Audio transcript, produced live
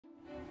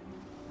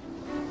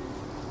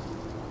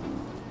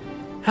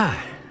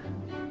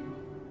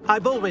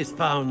I've always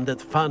found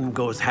that fun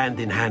goes hand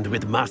in hand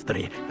with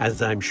mastery,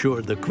 as I'm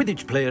sure the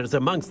Quidditch players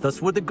amongst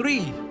us would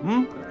agree,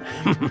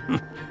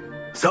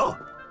 So,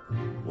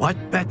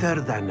 what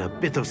better than a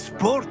bit of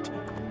sport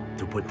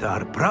to put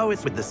our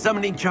prowess with the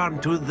summoning charm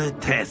to the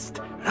test,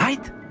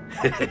 right?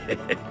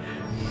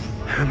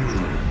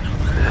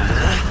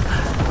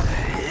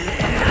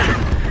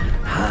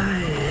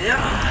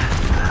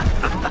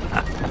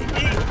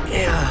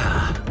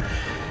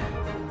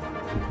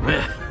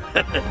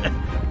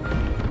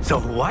 So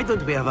why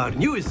don't we have our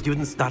newest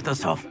student start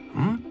us off?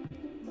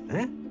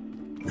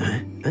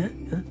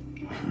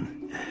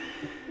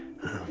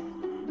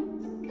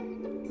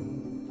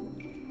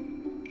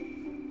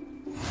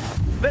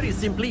 Very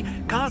simply,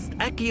 cast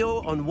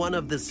Accio on one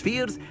of the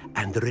spheres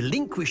and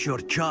relinquish your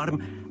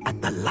charm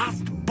at the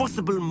last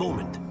possible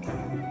moment.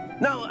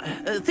 Now,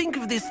 think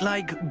of this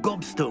like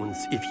gobstones,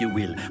 if you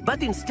will,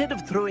 but instead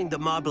of throwing the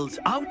marbles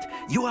out,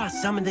 you are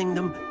summoning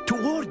them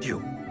toward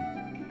you.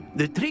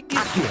 The trick is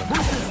to push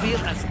the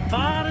sphere as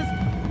far as...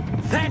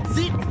 That's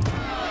it!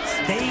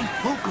 Stay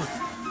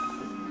focused.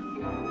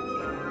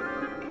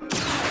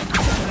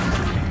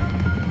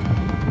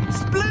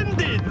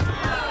 Splendid!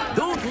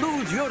 Don't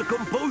lose your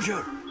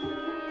composure.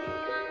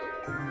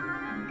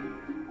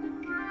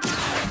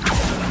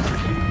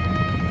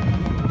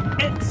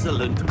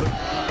 Excellent.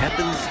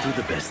 Happens to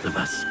the best of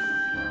us.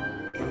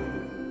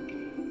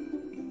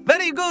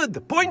 Very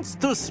good. Points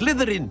to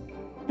Slytherin.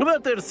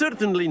 But there's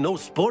certainly no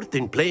sport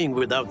in playing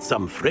without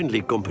some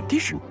friendly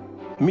competition.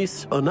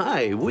 Miss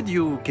Onai, would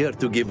you care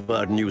to give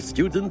our new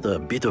student a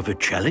bit of a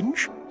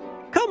challenge?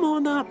 Come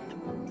on up.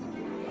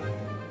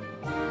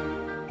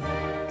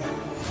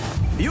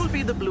 You'll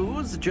be the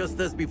blues, just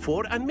as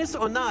before, and Miss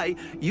Onai,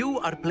 you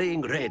are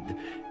playing red.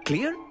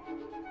 Clear?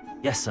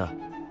 Yes, sir.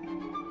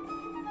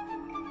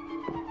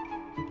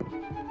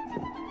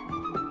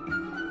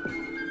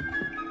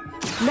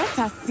 Let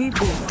us see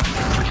this.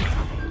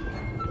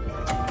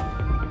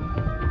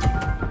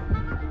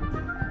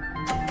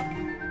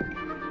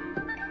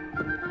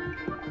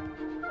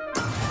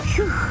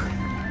 Phew.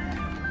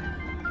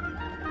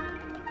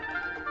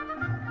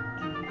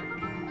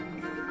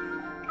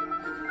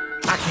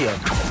 Accio.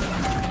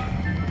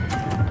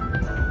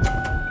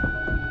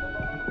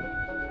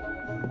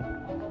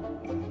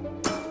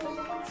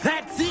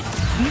 That's it!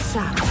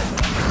 Bishop.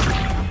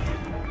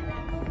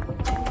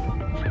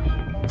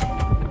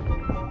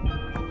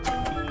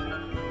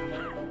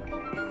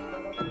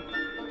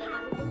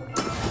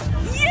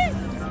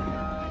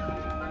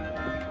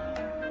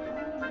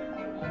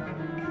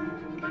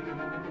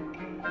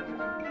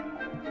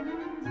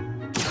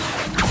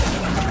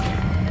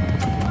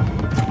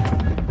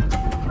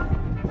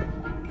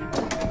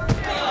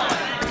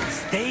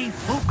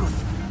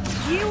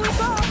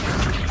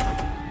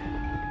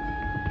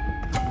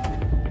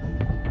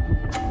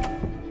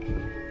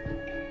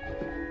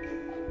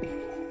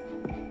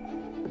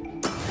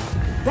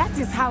 That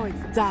is how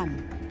it's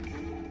done.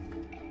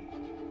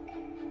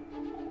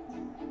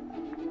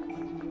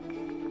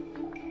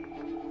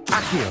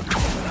 Accio.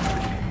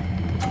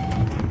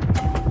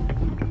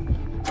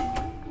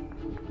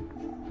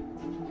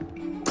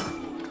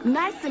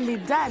 Nicely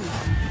done.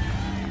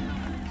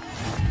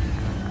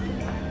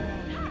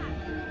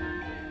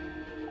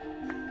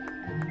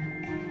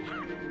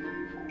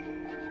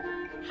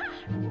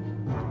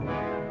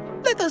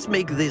 Let us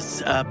make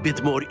this a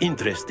bit more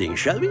interesting,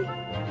 shall we?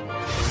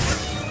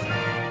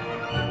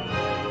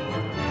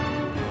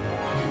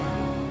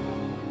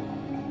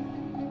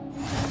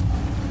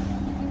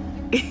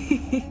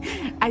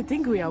 I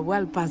think we are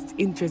well past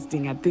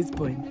interesting at this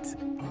point.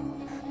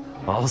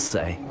 I'll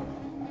say.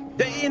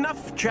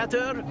 Enough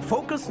chatter.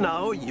 Focus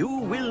now. You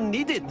will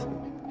need it.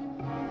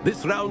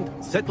 This round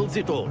settles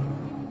it all.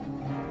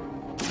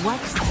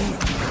 Watch this.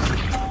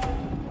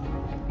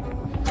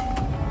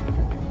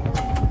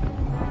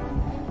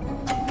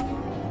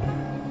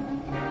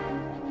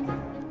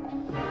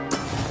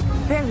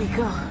 There we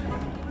go.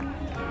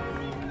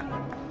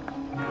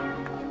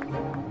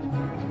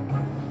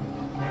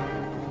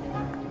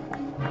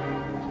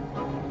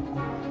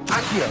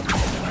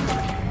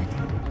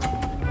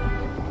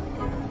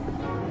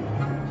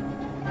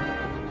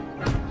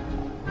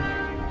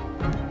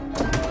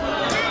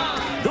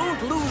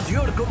 Don't lose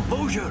your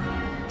composure.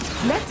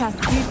 Let us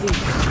see this.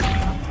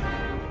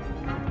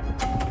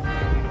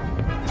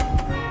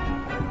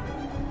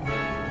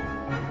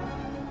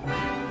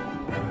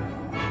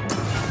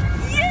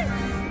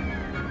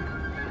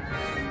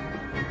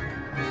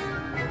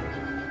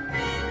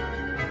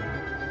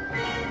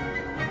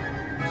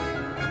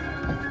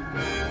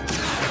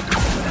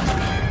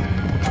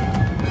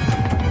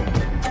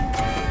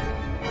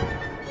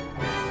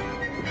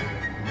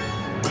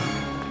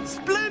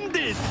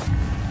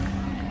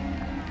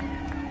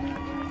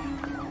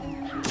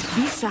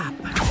 Be sharp.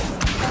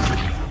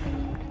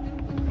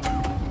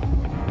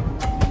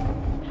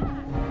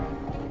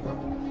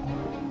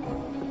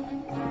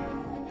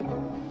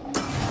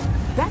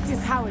 That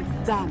is how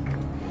it's done.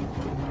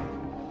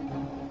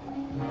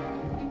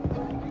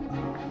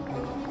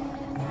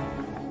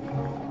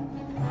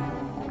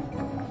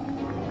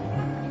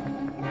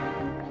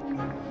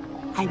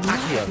 I know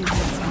Accio. you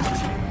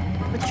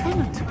have much, but try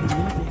not to be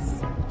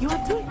nervous. You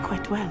are doing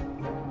quite well.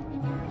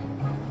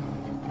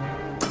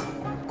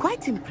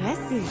 Quite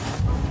impressive.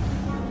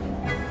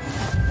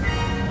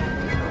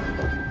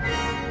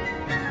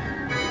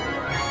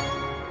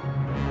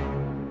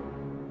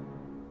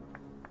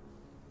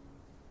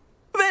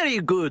 Very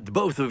good,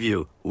 both of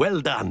you.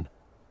 Well done.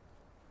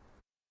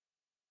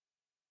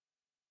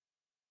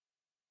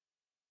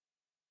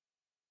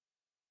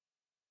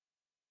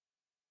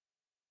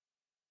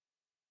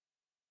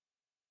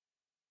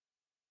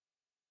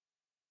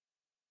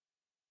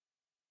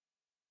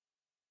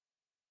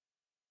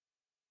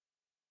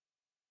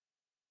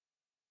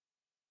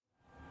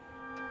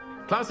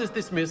 Class is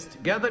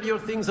dismissed. Gather your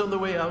things on the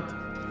way out.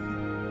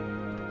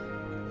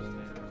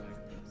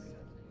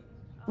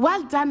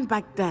 Well done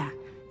back there.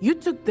 You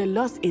took the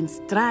loss in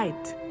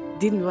stride.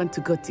 Didn't want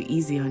to go too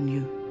easy on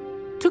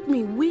you. Took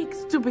me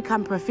weeks to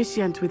become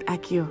proficient with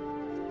Accio.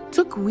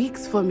 Took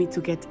weeks for me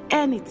to get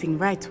anything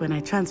right when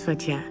I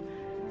transferred here.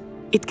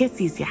 It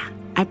gets easier,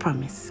 I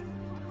promise.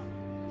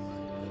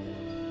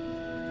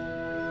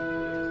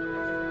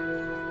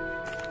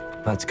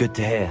 That's good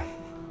to hear.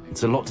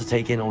 It's a lot to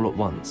take in all at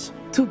once.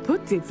 To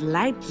put it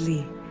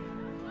lightly,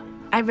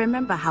 I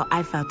remember how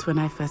I felt when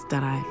I first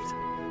arrived.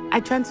 I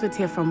transferred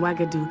here from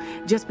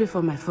Ouagadougou just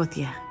before my 4th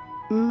year.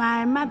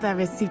 My mother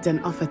received an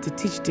offer to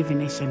teach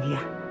divination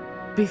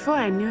here. Before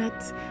I knew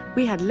it,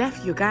 we had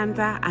left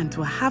Uganda and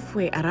were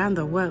halfway around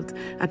the world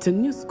at a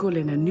new school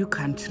in a new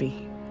country.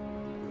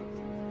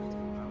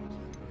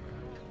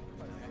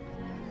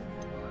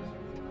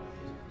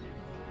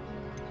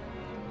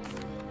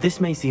 This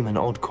may seem an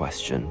odd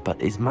question,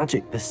 but is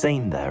magic the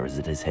same there as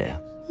it is here?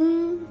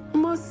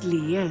 Mostly,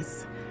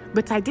 yes.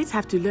 But I did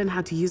have to learn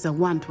how to use a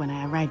wand when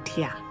I arrived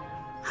here.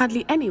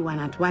 Hardly anyone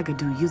at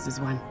Ouagadougou uses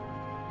one.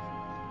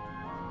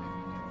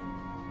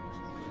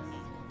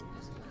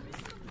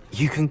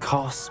 You can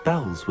cast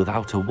spells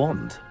without a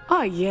wand.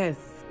 Oh, yes.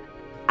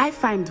 I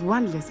find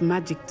wandless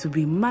magic to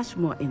be much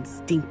more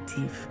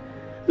instinctive.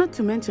 Not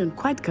to mention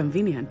quite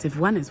convenient if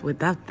one is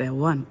without their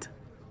wand.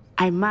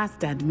 I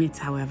must admit,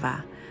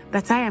 however,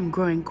 that I am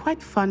growing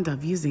quite fond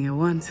of using a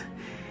wand.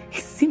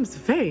 It seems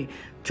very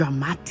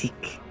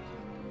dramatic.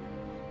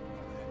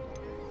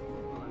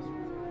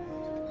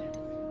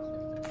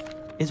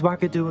 Is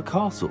Ouagadougou a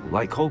castle,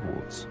 like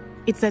Hogwarts?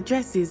 Its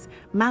address is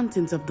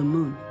Mountains of the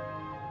Moon.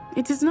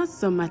 It is not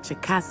so much a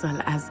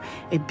castle as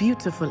a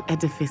beautiful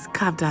edifice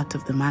carved out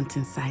of the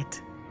mountainside.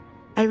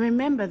 I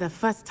remember the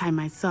first time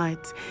I saw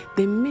it,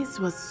 the mist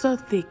was so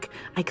thick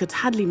I could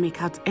hardly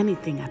make out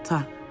anything at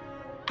all.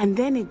 And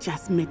then it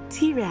just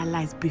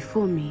materialized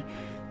before me,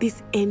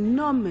 this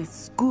enormous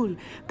school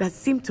that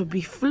seemed to be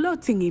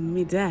floating in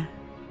midair.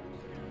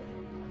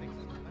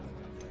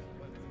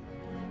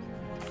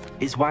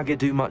 Is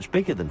Ouagadougou much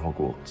bigger than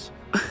Hogwarts?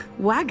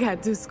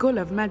 Ouagadougou School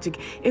of Magic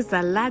is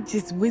the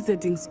largest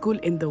wizarding school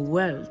in the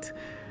world.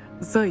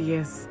 So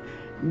yes,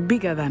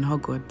 bigger than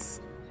Hogwarts.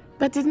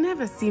 But it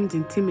never seemed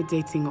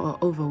intimidating or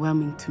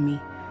overwhelming to me.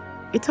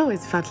 It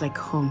always felt like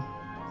home.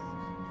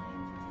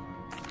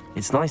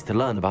 It's nice to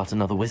learn about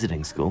another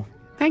wizarding school.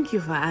 Thank you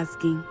for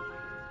asking.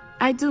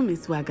 I do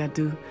miss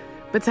Ouagadougou,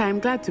 but I am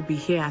glad to be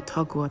here at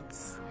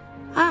Hogwarts.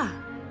 Ah,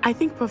 I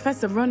think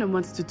Professor Ronan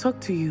wants to talk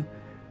to you.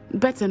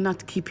 Better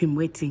not keep him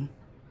waiting.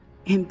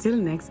 Until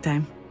next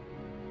time.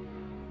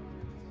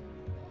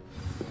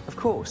 Of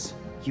course,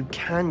 you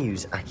can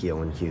use Accio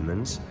on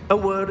humans. A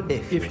word,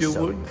 if you you're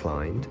so would.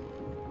 inclined.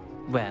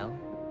 Well,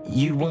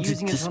 You wanted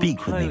using to it on speak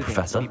with me, clothing,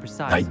 Professor? to be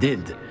precise. I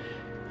did.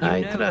 I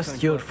know it's trust going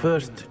to your work.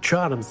 first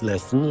charms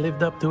lesson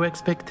lived up to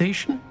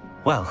expectation.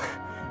 Well,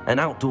 an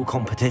outdoor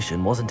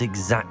competition wasn't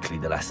exactly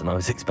the lesson I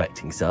was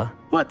expecting, sir.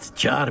 What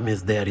charm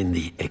is there in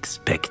the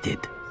expected?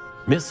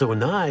 Miss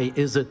Onai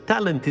is a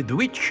talented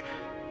witch.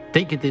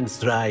 Take it in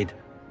stride.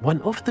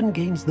 One often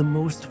gains the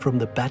most from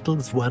the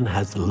battles one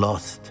has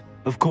lost.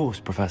 Of course,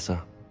 Professor.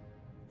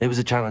 It was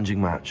a challenging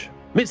match.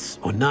 Miss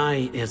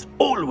Onai is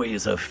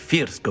always a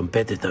fierce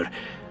competitor,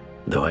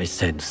 though I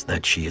sense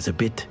that she is a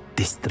bit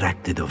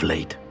distracted of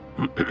late.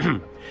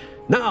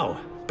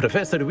 Now,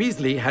 Professor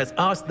Weasley has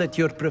asked that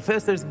your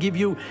professors give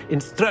you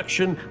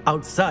instruction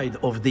outside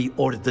of the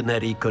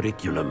ordinary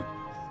curriculum.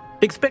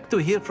 Expect to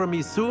hear from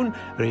me soon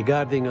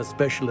regarding a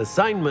special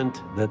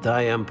assignment that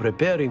I am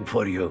preparing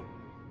for you.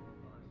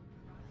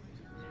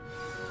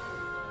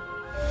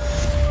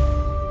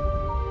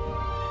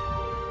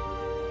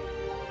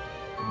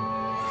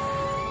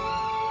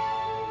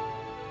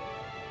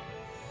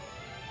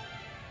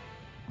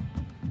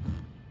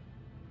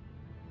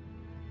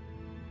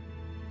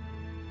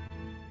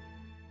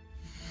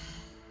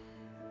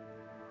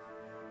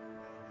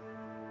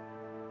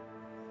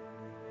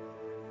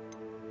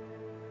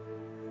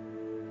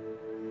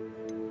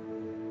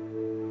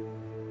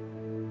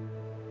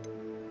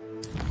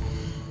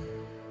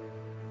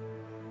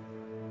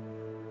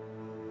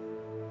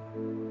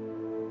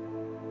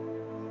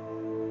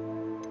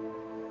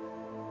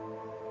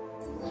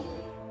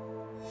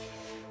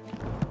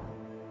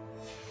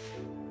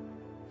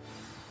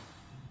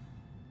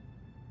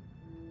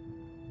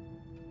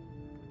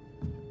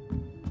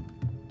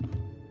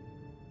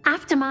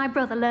 After my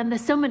brother learned the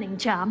summoning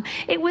charm,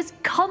 it was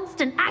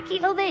constant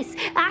Accio this,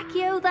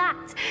 Accio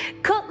that,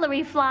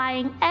 cutlery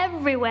flying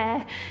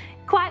everywhere.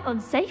 Quite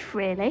unsafe,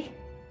 really.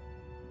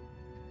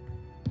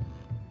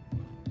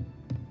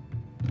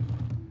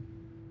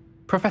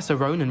 Professor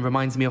Ronan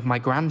reminds me of my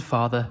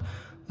grandfather.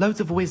 Loads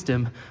of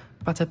wisdom,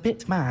 but a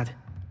bit mad.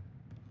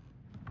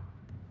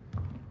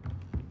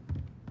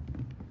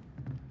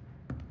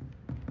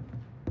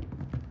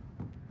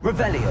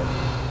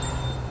 Revelio.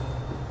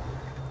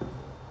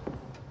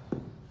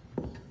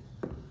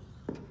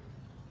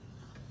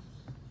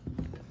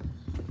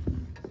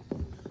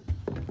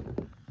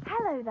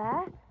 Hello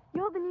there.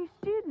 You're the new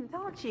student,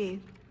 aren't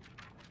you?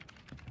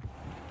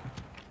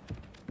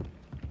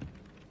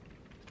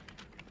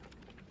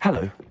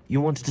 Hello,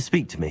 you wanted to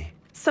speak to me?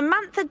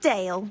 Samantha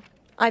Dale.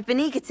 I've been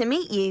eager to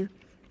meet you.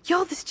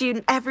 You're the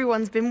student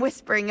everyone's been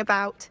whispering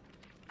about.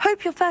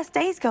 Hope your first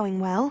day's going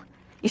well.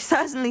 You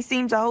certainly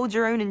seem to hold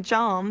your own in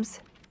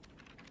charms.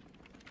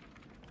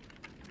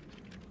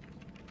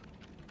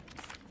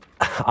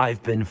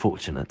 I've been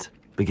fortunate.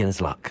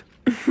 Beginner's luck.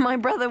 My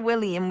brother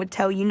William would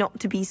tell you not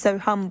to be so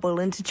humble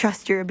and to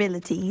trust your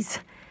abilities.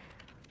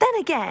 Then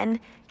again,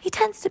 he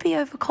tends to be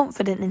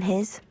overconfident in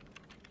his.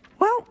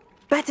 Well,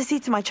 better see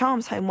to my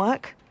charms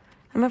homework.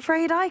 I'm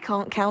afraid I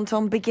can't count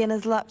on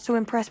beginner's luck to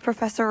impress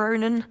Professor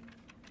Ronan.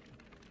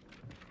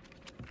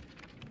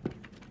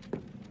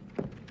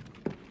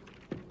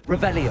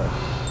 Revelio.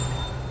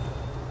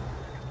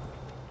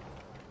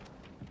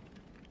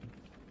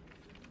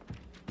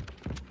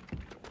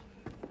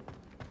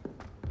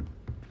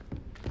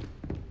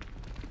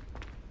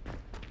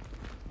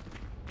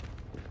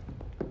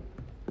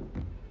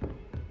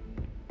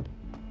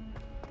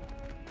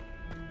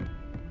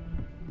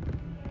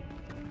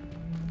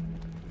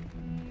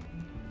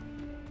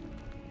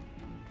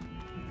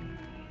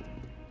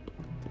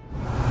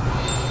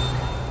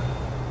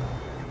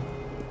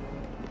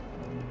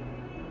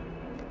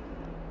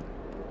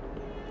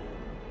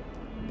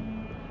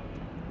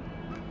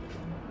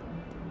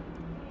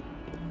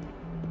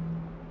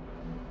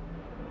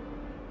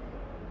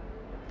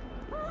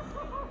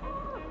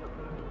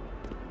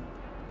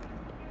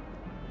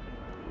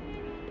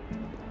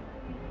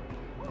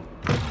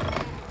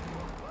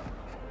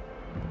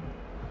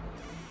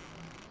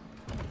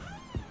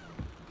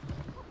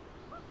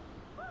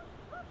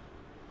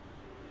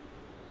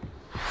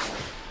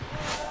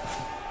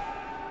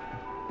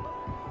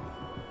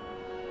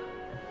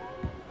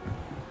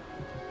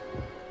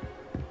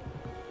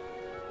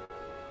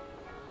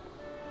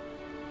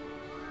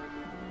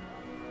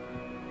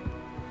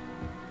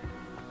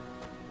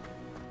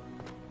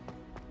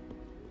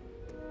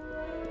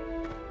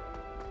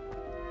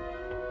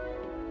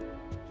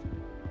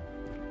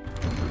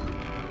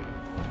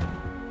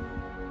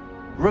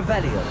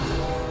 Revelio.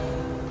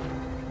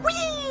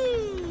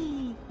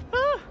 Whee!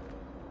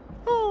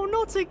 Oh,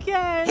 not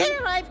again!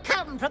 Here I've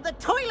come from the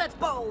toilet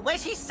bowl where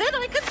she said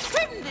I could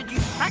swim, did you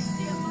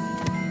Praxium?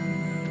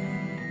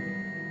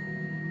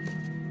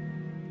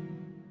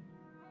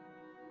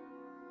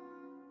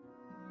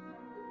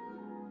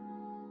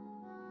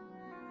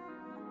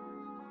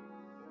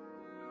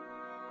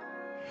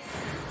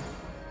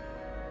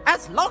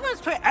 As long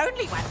as we're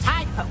only 1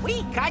 time per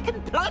week, I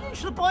can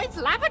plunge the boys'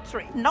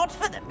 lavatory, not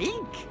for the meek.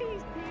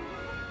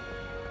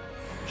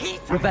 He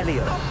tried to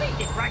Revelio. stop me,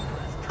 did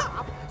Wrangler's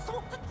carp,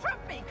 sought to trap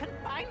me,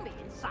 confine me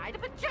inside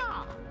of a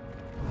jar.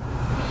 I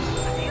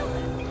failed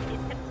in his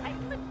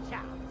containment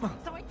charm,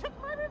 so I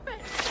took my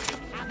revenge.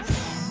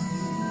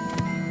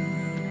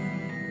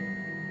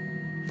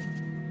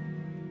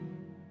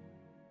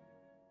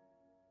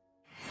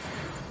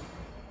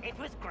 It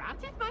was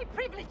granted my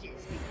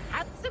privileges,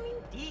 handsome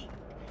indeed,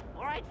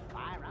 or I'd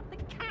fire up the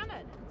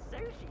cannon, and so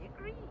she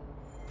agreed.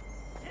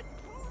 It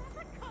was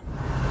a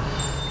contract.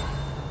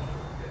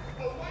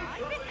 I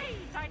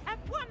behaved, I'd have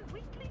 1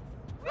 weekly.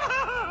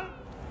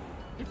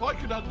 If I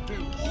could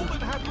undo all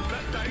that happened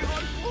that day, I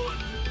would!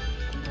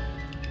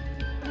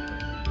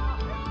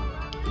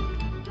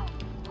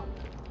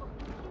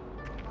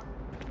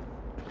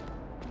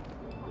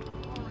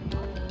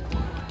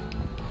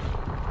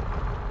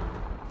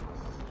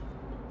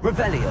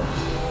 Revelio.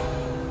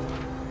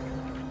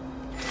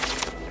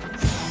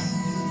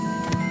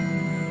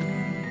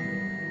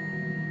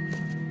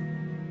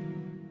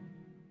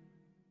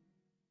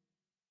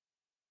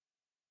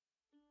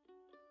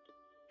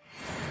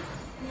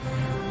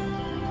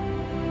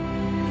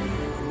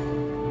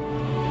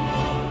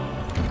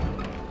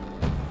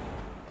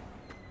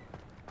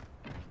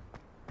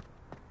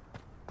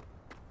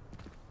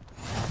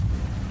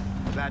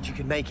 Glad you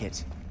could make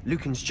it.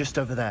 Lucan's just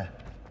over there.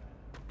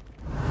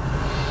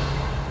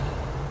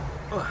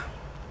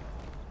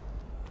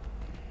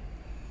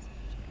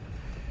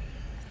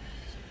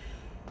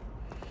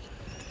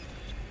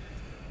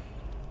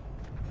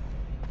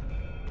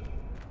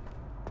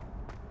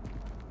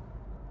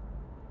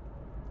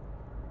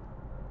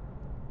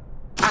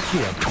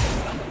 Accio.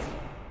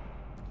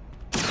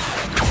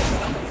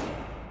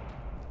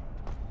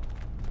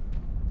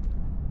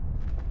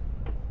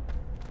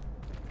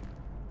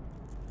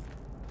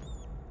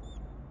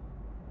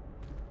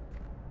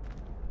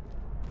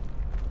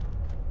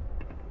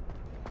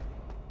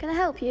 Can I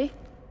help you?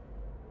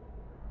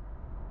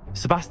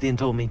 Sebastian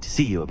told me to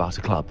see you about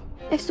a club.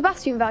 If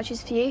Sebastian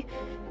vouches for you,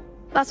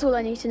 that's all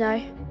I need to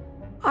know.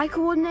 I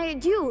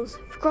coordinate duels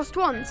for crossed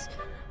wands.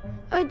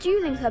 A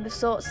dueling club of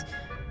sorts.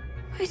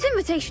 It's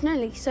invitation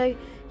only, so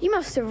you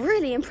must have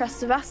really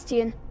impressed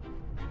Sebastian.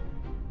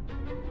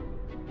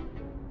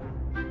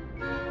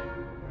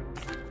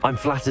 I'm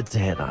flattered to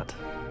hear that.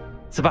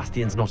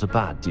 Sebastian's not a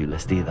bad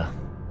duelist either.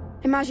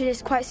 Imagine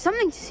it's quite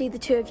something to see the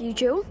two of you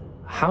duel.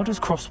 How does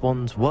cross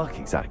wands work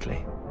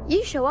exactly?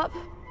 You show up,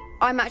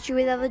 I match you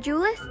with other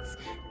duelists,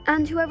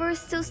 and whoever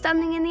is still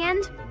standing in the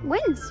end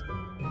wins.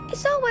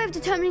 It's our way of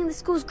determining the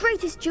school's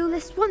greatest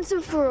duelist once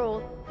and for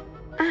all.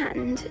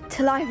 And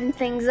to liven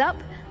things up,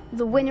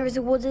 the winner is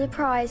awarded a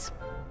prize.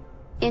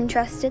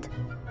 Interested?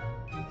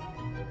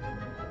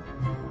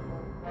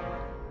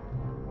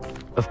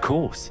 Of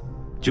course.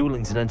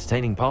 Dueling's an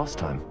entertaining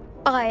pastime.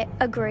 I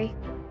agree.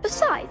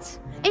 Besides,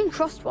 in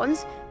crossed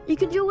ones, you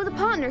can duel with a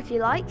partner if you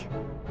like.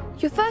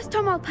 Your first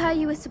time I'll pair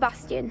you with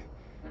Sebastian.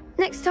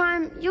 Next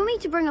time, you'll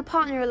need to bring a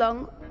partner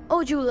along,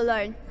 or duel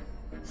alone.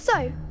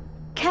 So,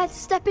 care to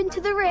step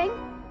into the ring?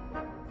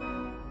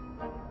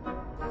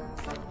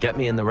 Get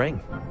me in the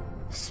ring.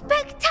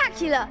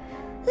 Spectacular!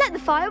 Let the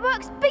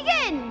fireworks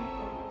begin!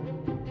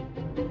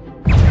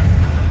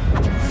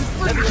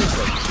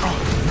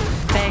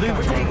 There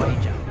goes a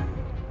wager.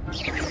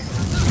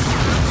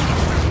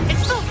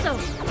 Expulso!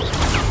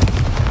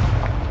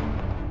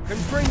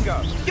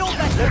 Confringo! You're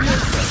better!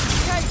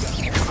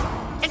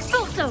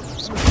 Expulso!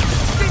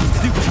 I'm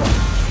the one!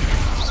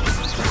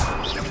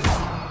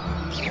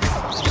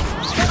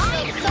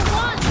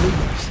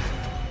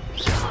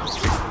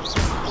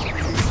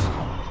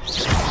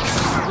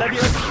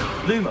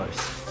 Lumos.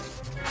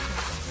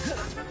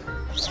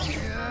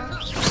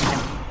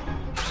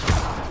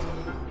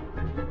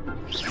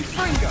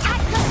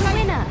 Act like a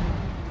winner!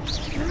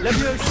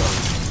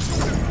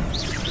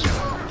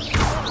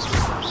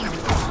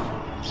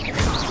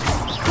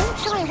 Don't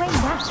shy away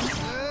now.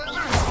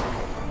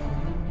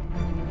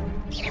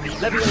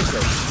 Levioso!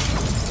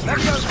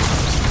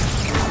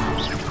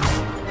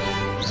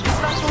 Is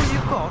that all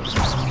you've got?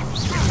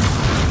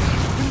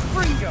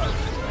 Confringo!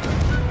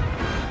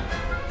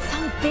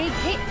 Some big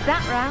hits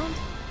that round.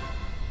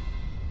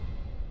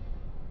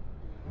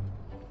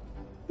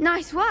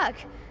 Nice work.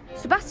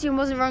 Sebastian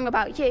wasn't wrong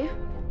about you.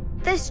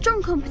 There's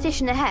strong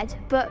competition ahead,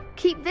 but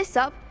keep this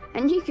up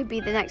and you could be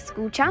the next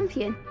school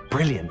champion.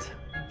 Brilliant.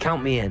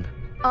 Count me in.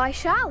 I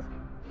shall.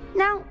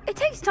 Now, it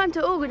takes time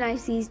to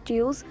organise these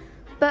duels,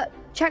 but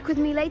check with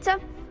me later.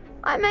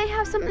 I may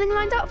have something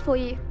lined up for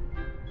you.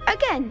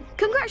 Again,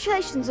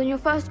 congratulations on your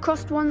first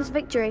crossed wands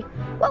victory.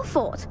 Well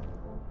fought.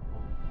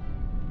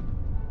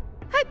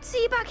 Hope to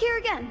see you back here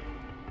again.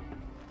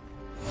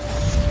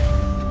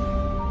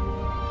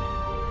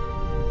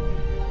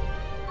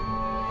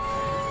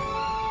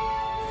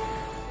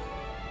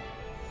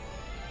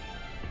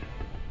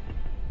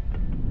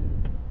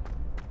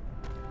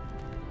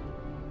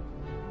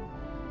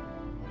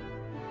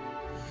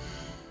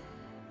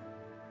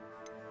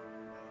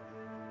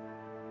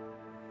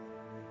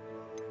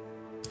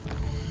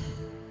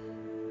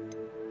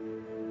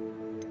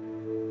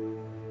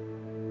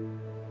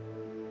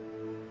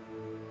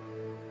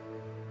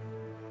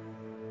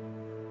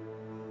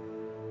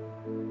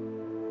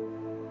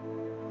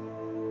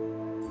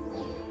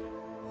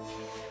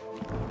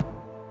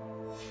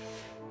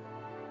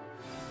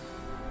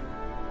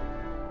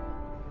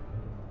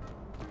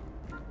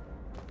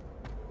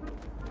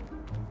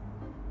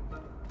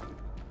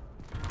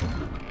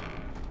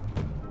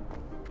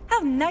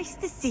 How nice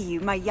to see you,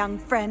 my young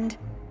friend.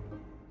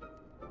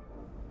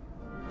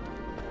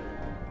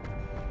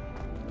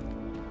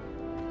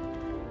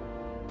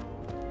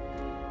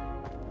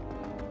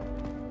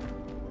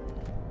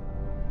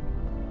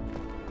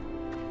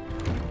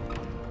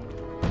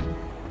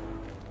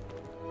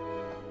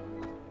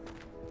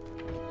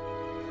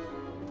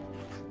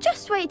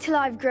 Just wait till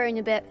I've grown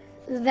a bit.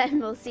 Then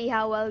we'll see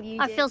how well you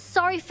do. I feel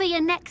sorry for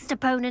your next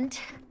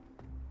opponent.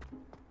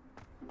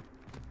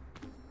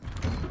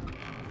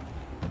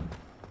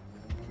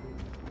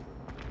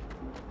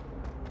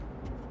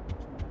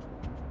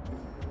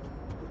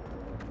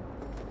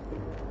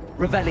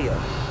 Revelio.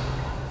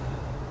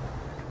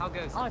 How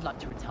goes it? I'd like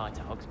to retire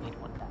to Hogsmeade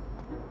one day.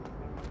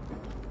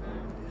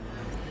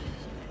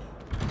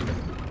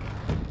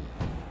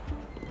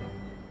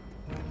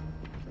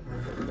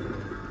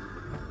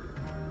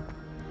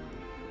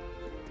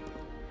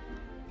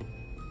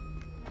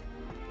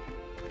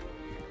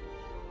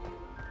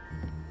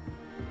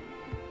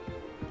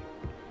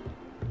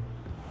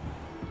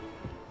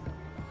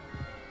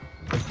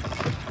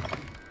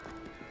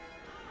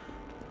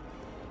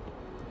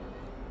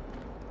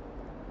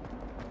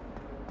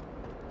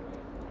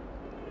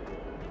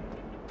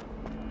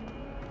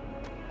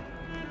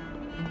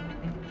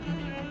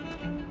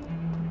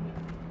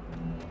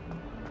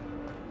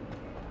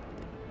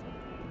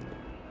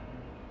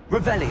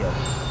 Revelio.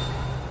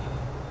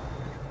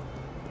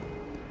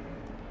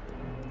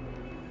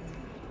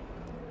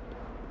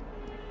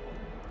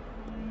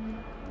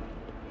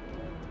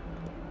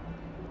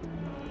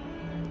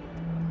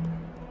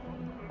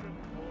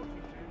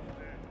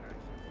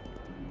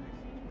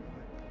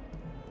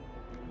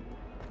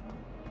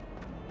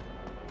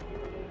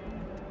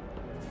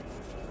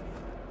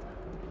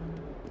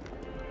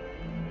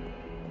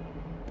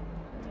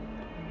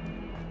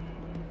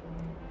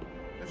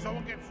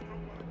 someone gets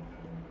stronger.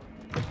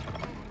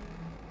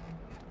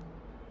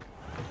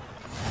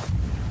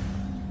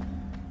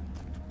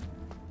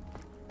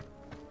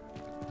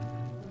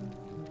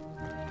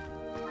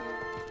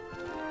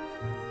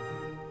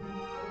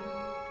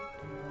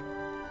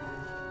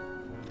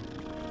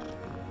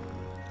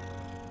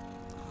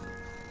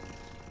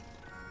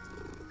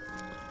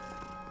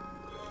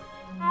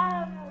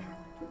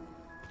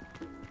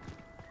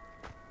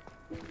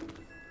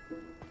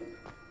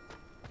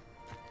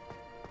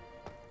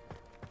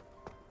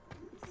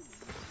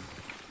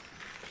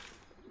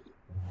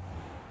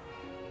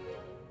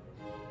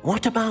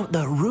 What about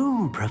the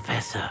room,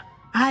 Professor?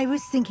 I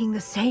was thinking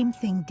the same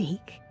thing,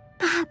 Deke.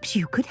 Perhaps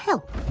you could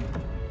help.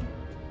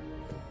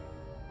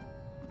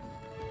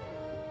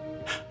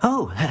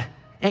 Oh,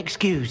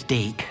 excuse,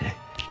 Deke.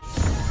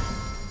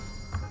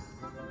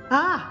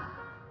 Ah,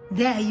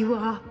 there you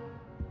are.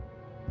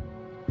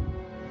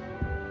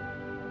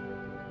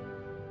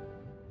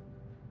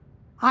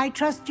 I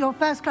trust your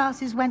first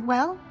classes went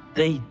well?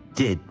 They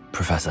did,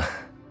 Professor.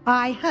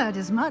 I heard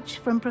as much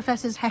from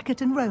Professors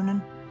Hecat and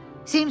Ronan.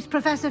 Seems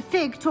Professor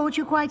Fig taught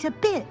you quite a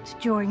bit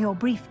during your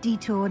brief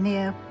detour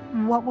near...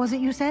 what was it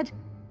you said?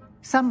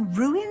 Some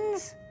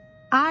ruins?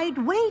 I'd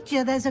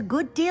wager there's a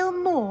good deal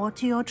more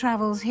to your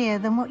travels here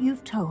than what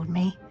you've told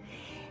me.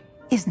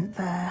 Isn't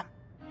there?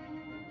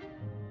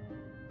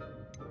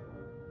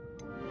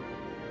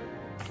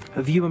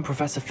 Have you and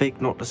Professor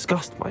Fig not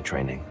discussed my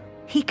training?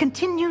 He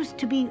continues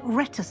to be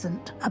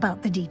reticent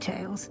about the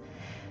details,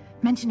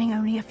 mentioning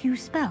only a few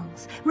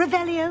spells.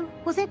 Revelio,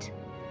 was it?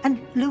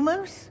 And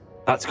Lumos?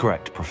 That's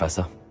correct,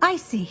 Professor. I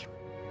see.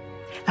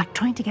 Like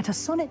trying to get a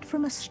sonnet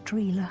from a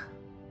streeler.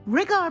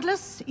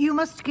 Regardless, you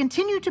must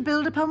continue to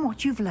build upon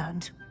what you've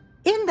learned.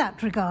 In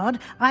that regard,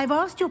 I've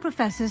asked your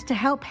professors to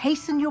help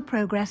hasten your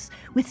progress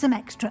with some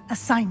extra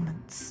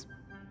assignments.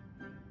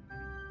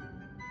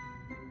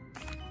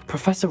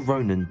 Professor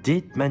Ronan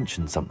did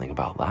mention something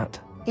about that.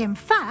 In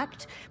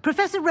fact,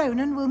 Professor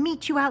Ronan will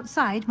meet you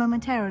outside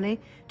momentarily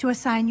to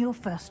assign your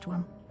first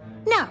one.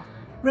 Now,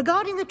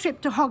 regarding the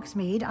trip to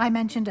Hogsmeade I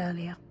mentioned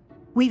earlier,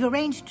 we've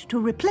arranged to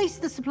replace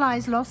the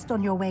supplies lost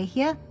on your way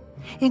here,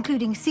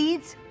 including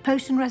seeds,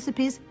 potion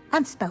recipes,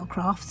 and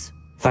spellcrafts.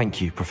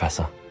 Thank you,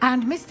 Professor.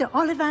 And Mr.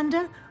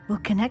 Ollivander will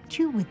connect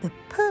you with the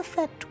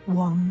perfect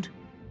wand.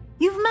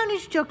 You've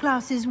managed your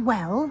classes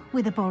well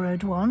with a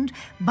borrowed wand,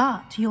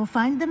 but you'll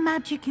find the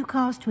magic you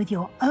cast with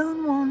your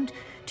own wand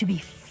to be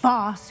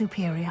far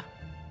superior.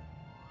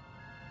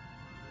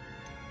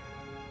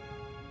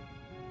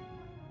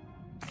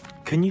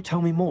 Can you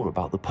tell me more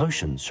about the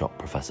potions shop,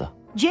 Professor?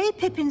 J.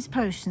 Pippin's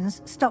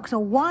Potions stocks a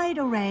wide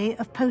array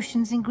of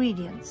potions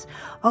ingredients,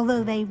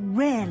 although they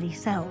rarely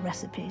sell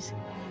recipes.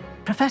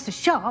 Professor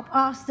Sharp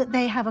asks that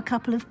they have a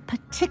couple of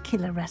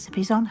particular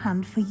recipes on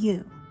hand for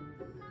you.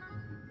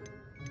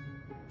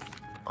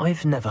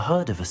 I've never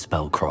heard of a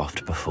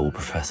spellcraft before,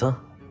 Professor.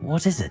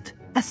 What is it?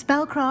 A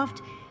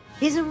spellcraft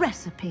is a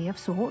recipe of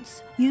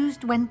sorts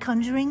used when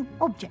conjuring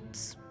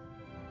objects.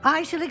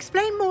 I shall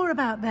explain more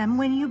about them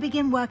when you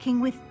begin working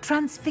with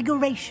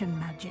transfiguration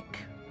magic.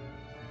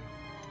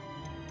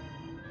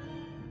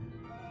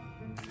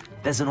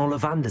 There's an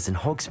Ollivander's in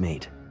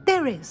Hogsmeade.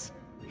 There is.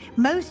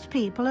 Most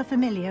people are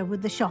familiar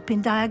with the shop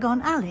in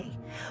Diagon Alley.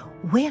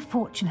 We're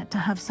fortunate to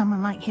have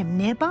someone like him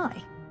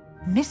nearby.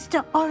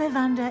 Mr.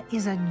 Ollivander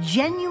is a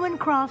genuine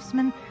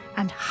craftsman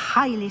and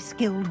highly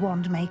skilled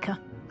wand maker.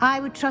 I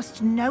would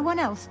trust no one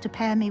else to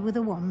pair me with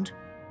a wand.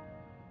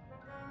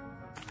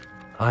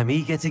 I'm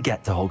eager to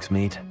get to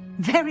Hogsmeade.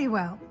 Very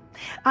well.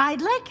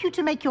 I'd like you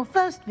to make your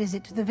first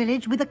visit to the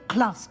village with a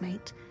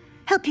classmate.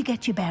 Help you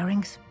get your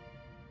bearings.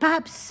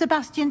 Perhaps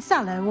Sebastian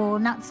Sallow or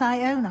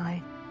Natsai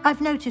Onai.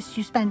 I've noticed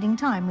you spending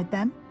time with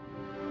them.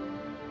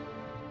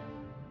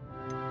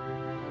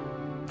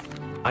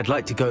 I'd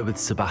like to go with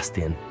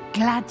Sebastian.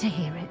 Glad to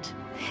hear it.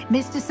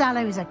 Mr.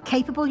 Sallow is a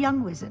capable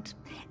young wizard,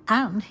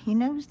 and he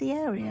knows the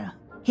area.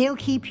 He'll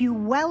keep you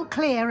well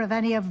clear of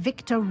any of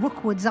Victor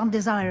Rookwood's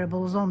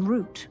undesirables en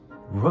route.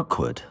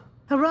 Rookwood?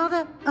 A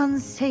rather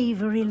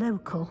unsavory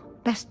local.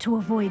 Best to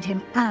avoid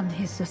him and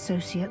his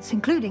associates,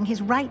 including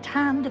his right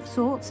hand of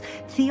sorts,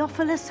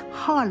 Theophilus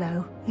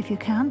Harlow, if you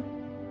can.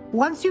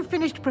 Once you've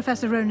finished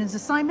Professor Ronan's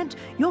assignment,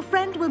 your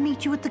friend will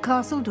meet you at the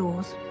castle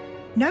doors.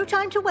 No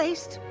time to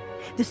waste.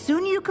 The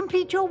sooner you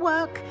complete your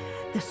work,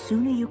 the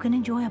sooner you can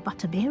enjoy a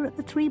butterbeer at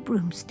the Three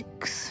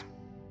Broomsticks.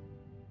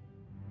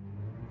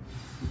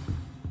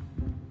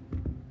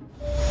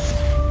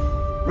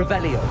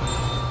 Revelio.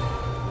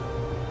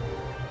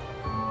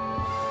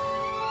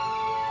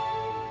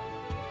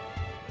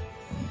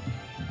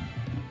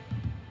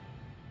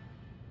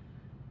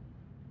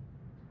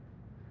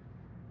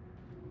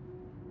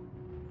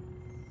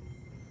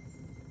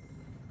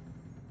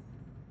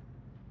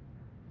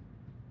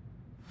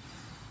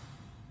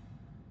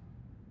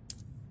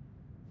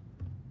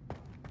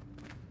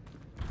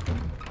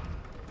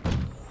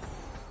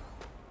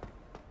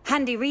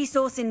 Handy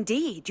resource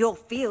indeed, your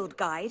field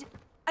guide.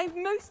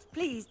 I'm most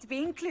pleased to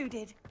be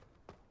included.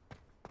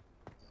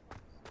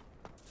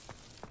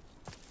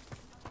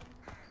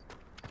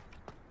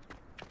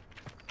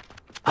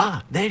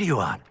 Ah, there you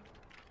are.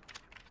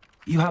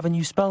 You have a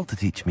new spell to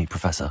teach me,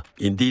 Professor.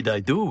 Indeed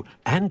I do,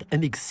 and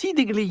an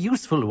exceedingly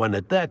useful one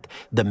at that.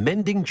 The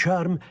mending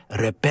charm,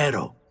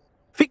 Reparo.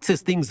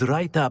 Fixes things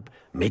right up,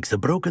 makes a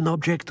broken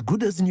object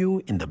good as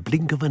new in the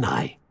blink of an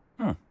eye.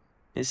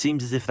 It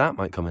seems as if that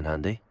might come in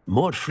handy.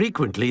 More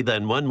frequently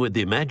than one would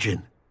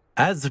imagine.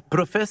 As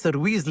Professor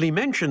Weasley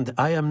mentioned,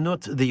 I am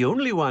not the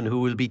only one who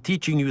will be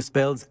teaching you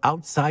spells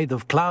outside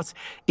of class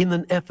in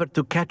an effort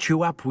to catch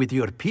you up with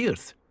your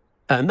peers.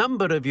 A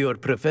number of your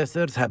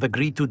professors have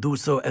agreed to do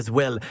so as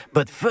well,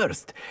 but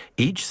first,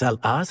 each shall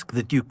ask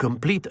that you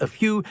complete a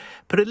few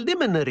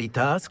preliminary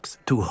tasks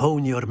to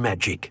hone your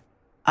magic.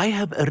 I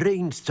have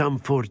arranged some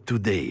for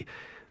today.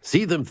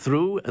 See them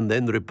through and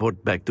then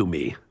report back to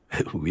me.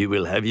 We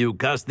will have you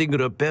casting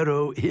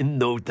Reparo in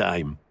no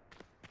time.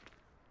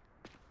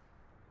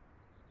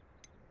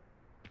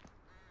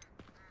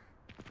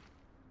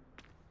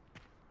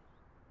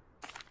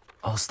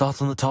 I'll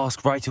start on the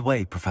task right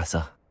away,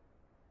 Professor.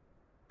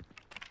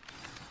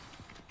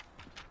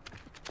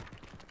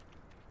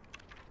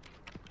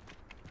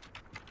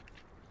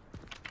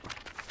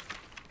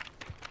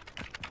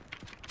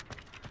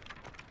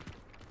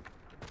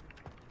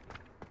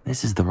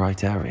 This is the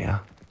right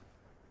area.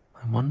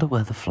 I wonder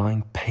where the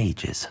flying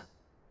page is.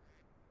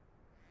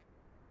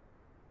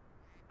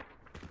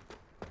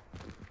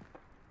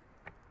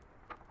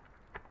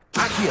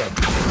 Accio!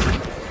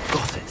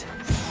 Got it.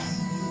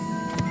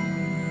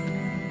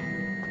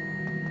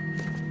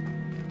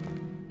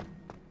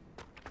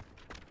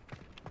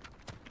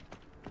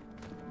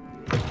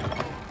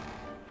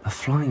 A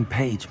flying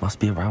page must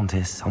be around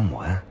here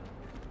somewhere.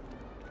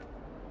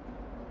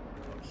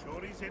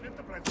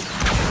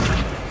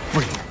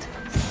 Brilliant.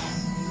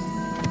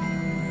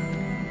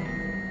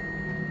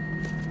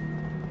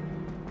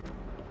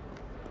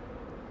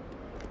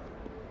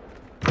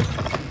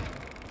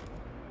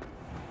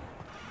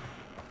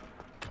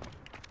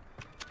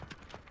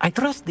 I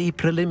trust the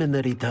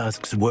preliminary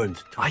tasks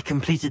weren't... I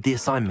completed the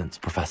assignments,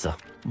 Professor.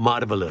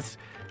 Marvelous.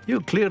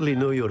 You clearly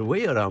know your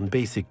way around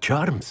basic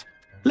charms.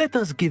 Let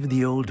us give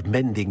the old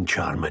mending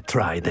charm a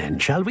try then,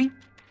 shall we?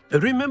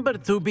 Remember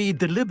to be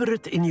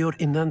deliberate in your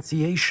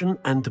enunciation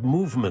and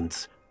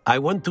movements. I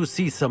want to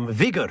see some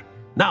vigor.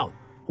 Now,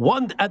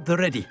 wand at the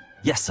ready.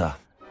 Yes, sir.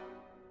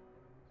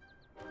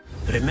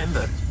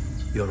 Remember,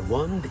 your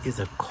wand is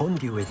a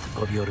conduit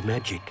of your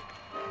magic.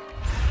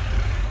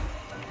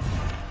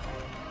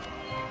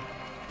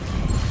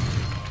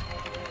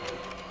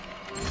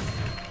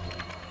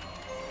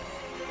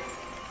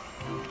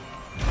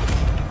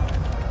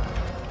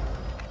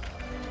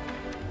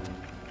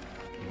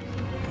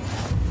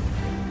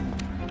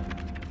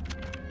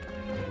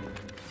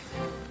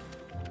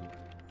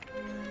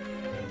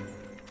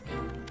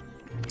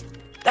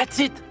 That's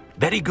it!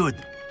 Very good.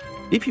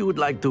 If you would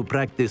like to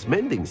practice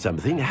mending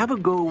something, have a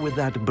go with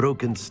that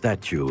broken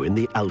statue in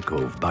the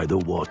alcove by the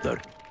water.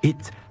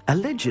 It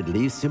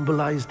allegedly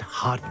symbolized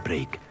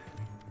heartbreak.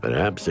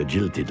 Perhaps a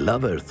jilted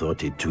lover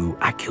thought it too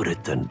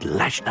accurate and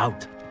lashed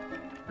out.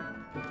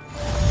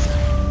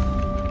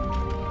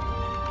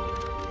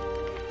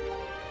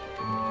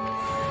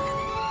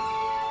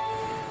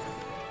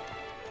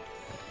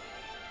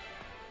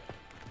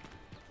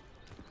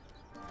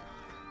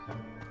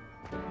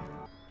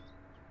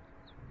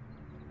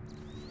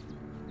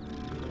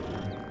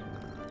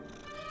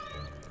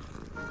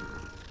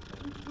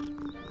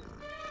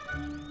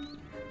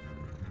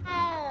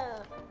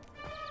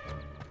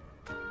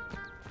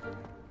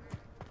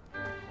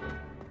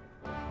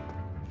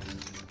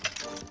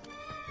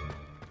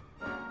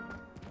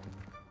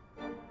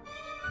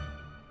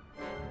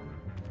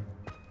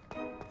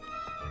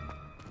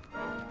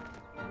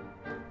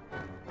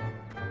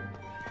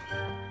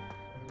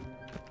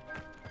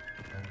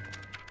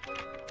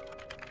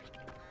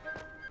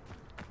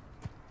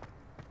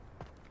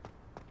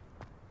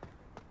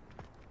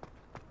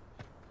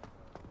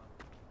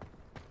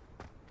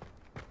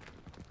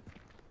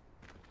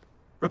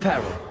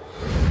 Reparo.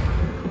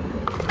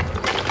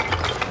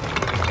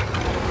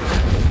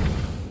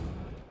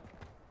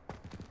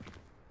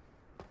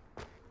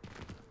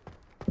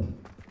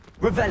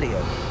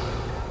 Revelio.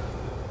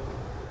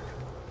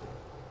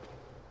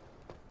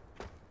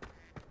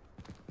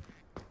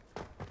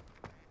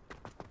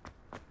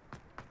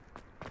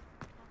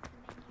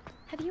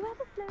 Have you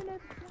ever flown over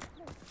to that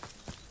place?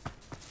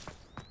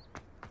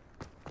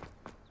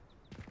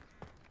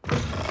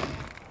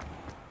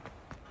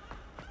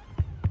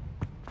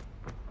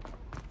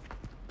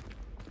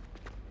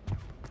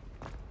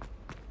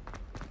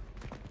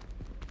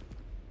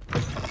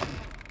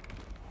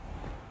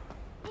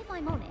 If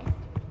I'm honest,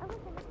 I wish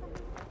there was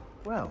something...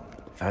 Well,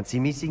 fancy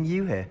meeting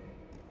you here.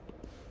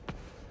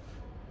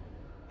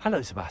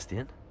 Hello,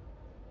 Sebastian.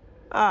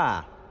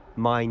 Ah,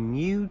 my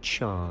new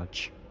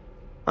charge.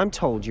 I'm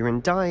told you're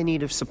in dire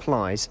need of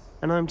supplies,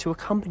 and I'm to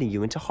accompany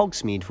you into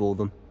Hogsmeade for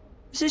them.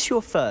 Is this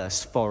your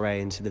first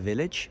foray into the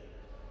village?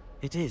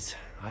 It is.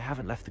 I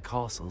haven't left the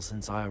castle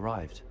since I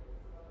arrived.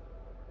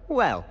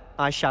 Well,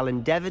 I shall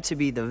endeavour to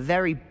be the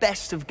very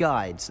best of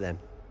guides, then.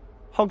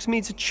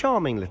 Hogsmeade's a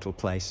charming little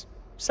place.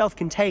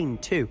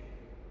 Self-contained, too.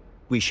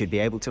 We should be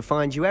able to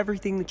find you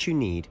everything that you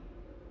need.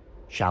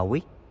 Shall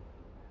we?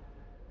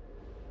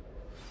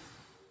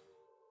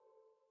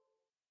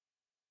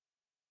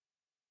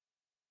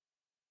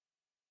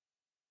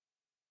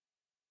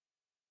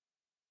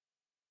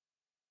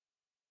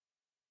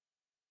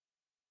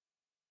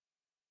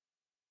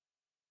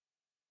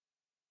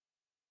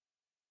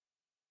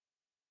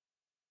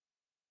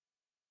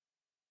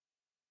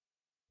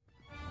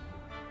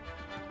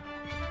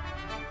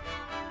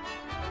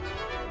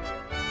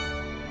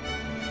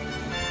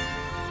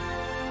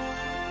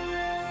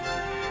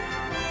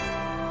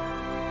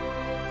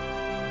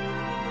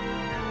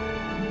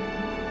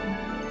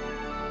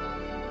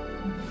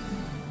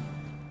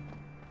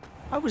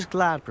 I was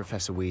glad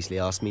Professor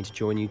Weasley asked me to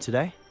join you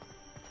today.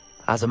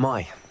 As am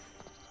I.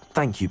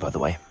 Thank you, by the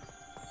way.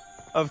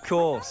 Of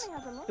course.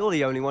 You're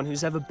the only one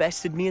who's ever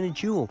bested me in a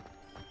duel.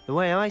 The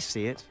way I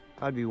see it,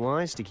 I'd be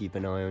wise to keep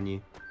an eye on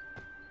you.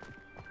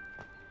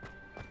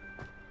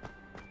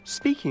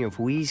 Speaking of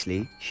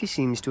Weasley, she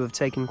seems to have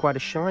taken quite a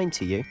shine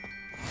to you.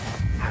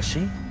 Has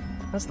she?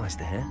 That's nice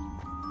to hear.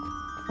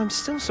 I'm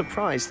still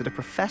surprised that a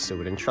professor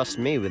would entrust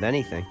me with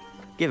anything,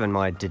 given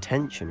my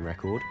detention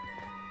record.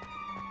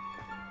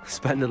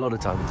 Spend a lot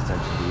of time in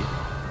detention, do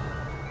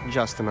you?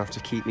 Just enough to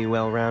keep me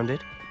well-rounded.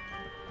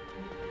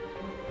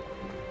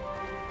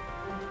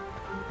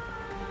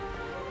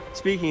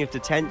 Speaking of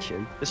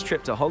detention, this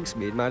trip to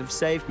Hogsmeade might have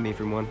saved me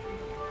from one.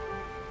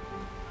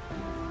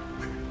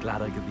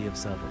 Glad I could be of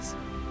service.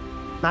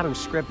 Madam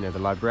Scribner, the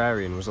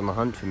librarian, was on the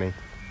hunt for me,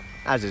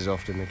 as is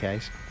often the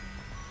case.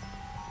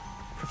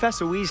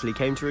 Professor Weasley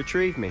came to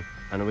retrieve me,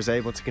 and I was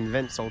able to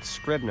convince old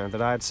Scribner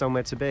that I had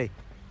somewhere to be.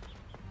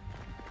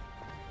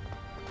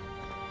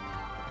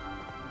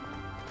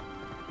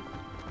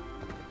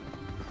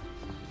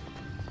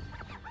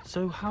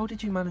 So how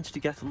did you manage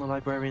to get on the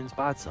librarian's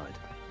bad side?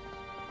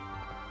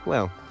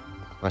 Well,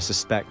 I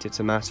suspect it's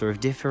a matter of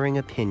differing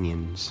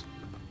opinions.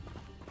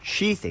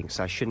 She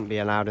thinks I shouldn't be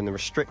allowed in the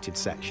restricted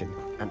section,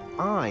 and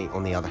I,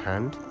 on the other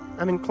hand,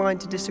 am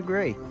inclined to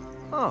disagree.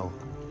 Oh,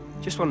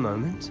 just one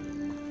moment.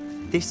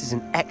 This is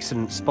an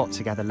excellent spot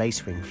to gather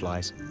lacewing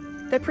flies.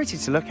 They're pretty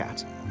to look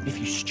at. If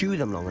you stew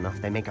them long enough,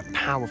 they make a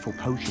powerful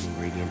potion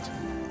ingredient.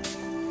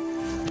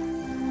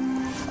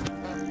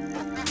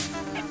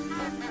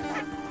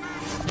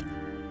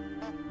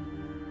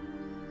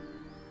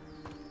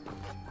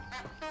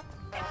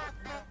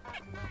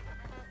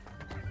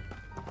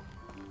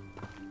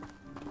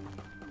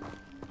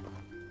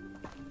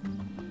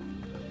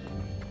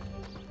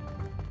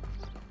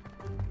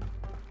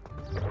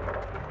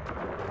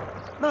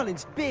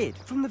 Merlin's beard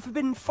from the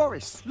Forbidden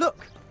Forest.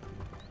 Look!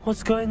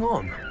 What's going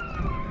on?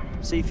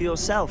 See for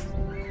yourself.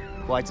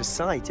 Quite a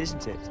sight,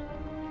 isn't it?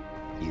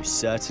 You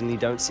certainly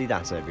don't see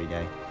that every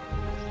day.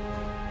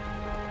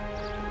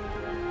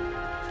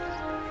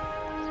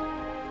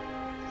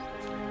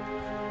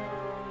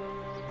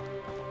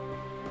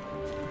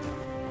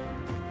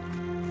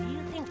 Do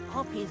you think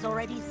Poppy's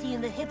already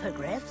seen the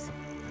hippogriffs?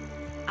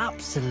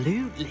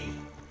 Absolutely.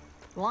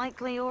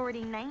 Likely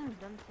already named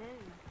them too.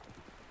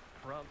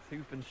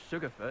 Tooth and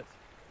Sugarfoot.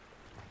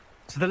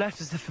 To the left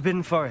is the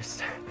Forbidden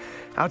Forest.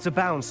 Out of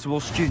bounds to all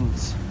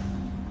students.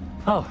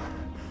 Oh,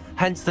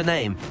 hence the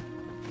name.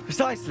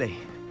 Precisely.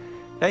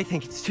 They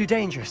think it's too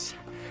dangerous.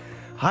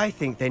 I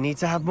think they need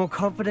to have more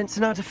confidence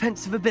in our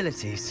defensive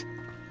abilities.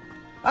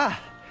 Ah,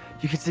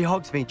 you can see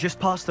Hogsmeade just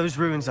past those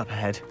ruins up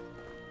ahead.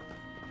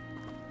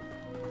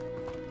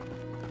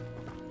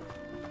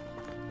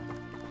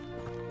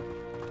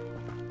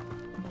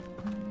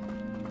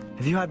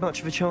 Have you had much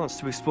of a chance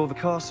to explore the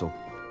castle?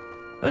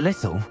 A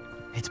little.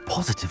 It's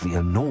positively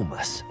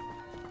enormous.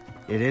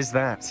 It is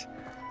that.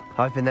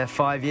 I've been there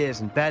 5 years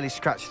and barely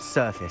scratched the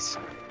surface.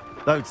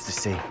 Loads to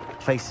see,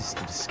 places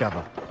to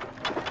discover.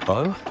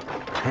 Oh?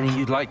 Any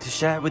you'd like to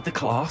share with the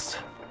class?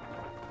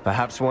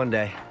 Perhaps one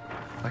day.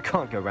 I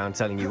can't go around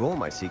telling you all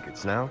my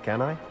secrets now,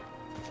 can I?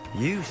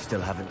 You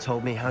still haven't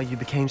told me how you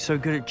became so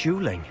good at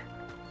dueling.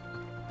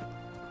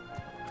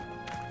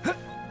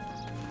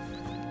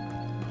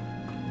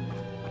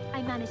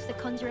 I managed to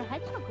conjure a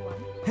hedgehog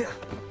one.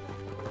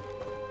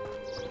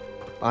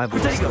 I've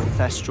always thought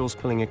Thestrals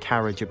pulling a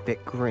carriage a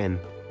bit grim.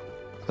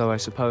 Though I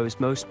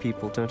suppose most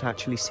people don't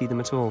actually see them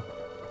at all.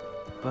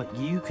 But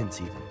you can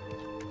see them.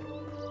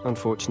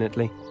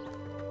 Unfortunately.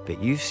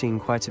 But you've seen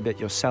quite a bit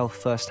yourself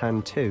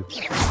firsthand too.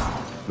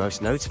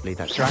 Most notably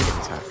that dragon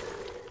attack.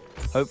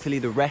 Hopefully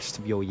the rest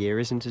of your year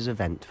isn't as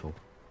eventful.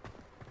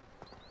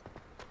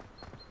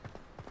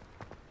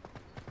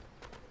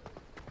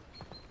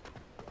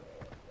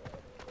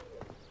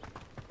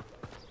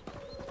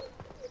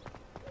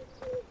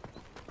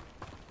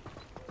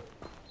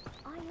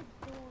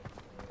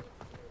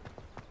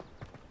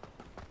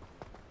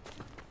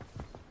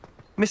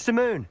 Mr.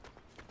 Moon!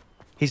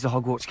 He's the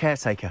Hogwarts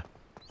caretaker.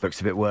 Looks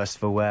a bit worse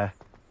for wear.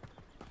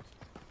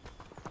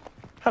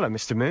 Hello,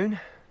 Mr. Moon.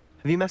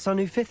 Have you met our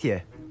new 5th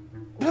year?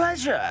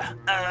 Pleasure.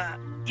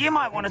 You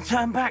might want to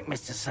turn back,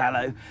 Mr.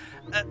 Sallow.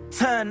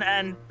 Turn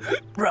and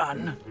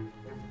run.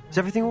 Is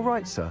everything all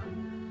right, sir?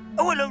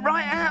 Oh, look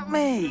right at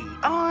me!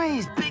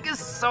 Eyes big as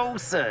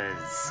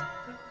saucers!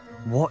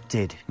 What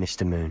did,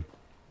 Mr. Moon?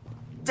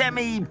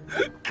 Demi...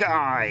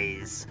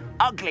 guys.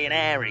 Ugly and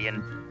hairy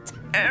and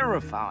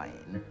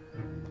terrifying.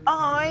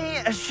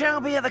 I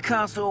shall be at the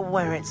castle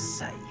where it's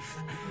safe.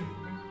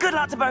 Good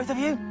luck to both of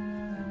you.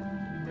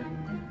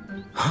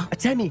 A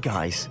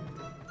demi-guise?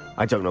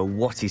 I don't know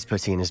what he's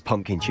putting in his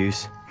pumpkin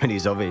juice, but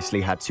he's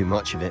obviously had too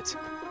much of it.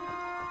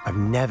 I've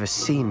never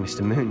seen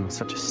Mr. Moon in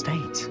such a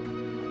state.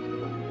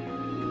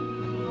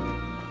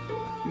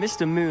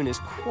 Mr. Moon is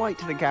quite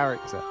the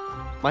character.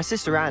 My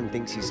sister Anne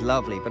thinks he's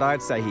lovely, but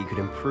I'd say he could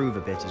improve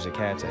a bit as a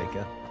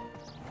caretaker.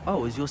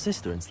 Oh, is your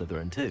sister in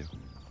Slytherin too?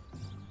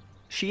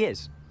 She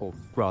is, or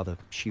rather,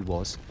 she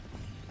was.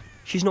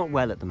 She's not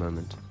well at the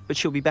moment, but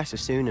she'll be better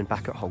soon and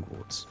back at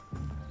Hogwarts.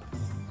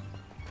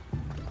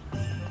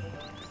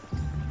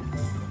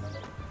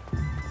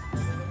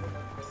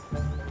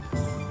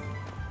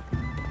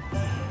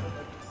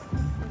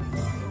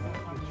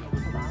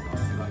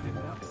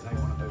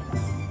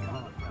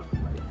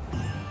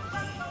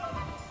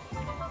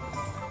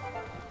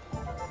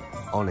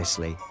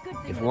 Honestly,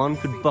 if one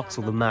could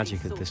bottle the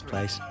magic of this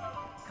place.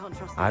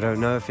 I don't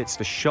know if it's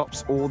the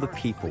shops or the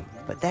people,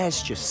 but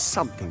there's just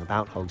something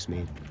about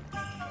Hogsmeade.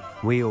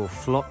 We all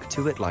flock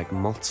to it like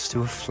moths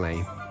to a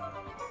flame.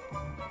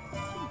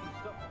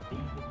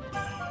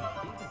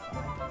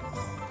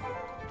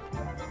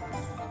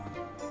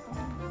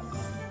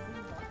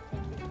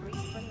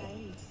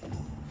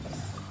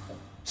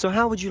 So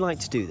how would you like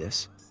to do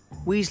this?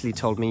 Weasley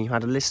told me you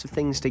had a list of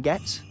things to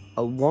get,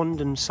 a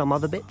wand and some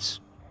other bits.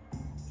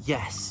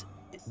 Yes.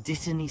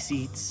 Dittany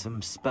seeds,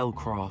 some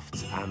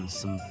spellcrafts, and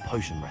some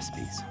potion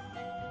recipes.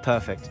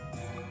 Perfect.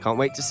 Can't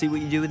wait to see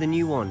what you do with the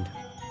new wand.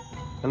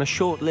 And a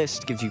short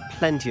list gives you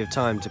plenty of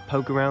time to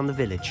poke around the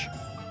village.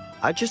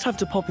 I just have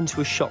to pop into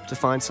a shop to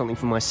find something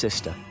for my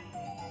sister.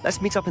 Let's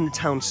meet up in the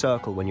town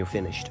circle when you're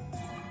finished.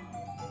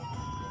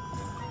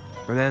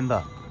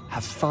 Remember,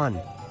 have fun.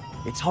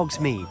 It's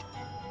Hogsmeade.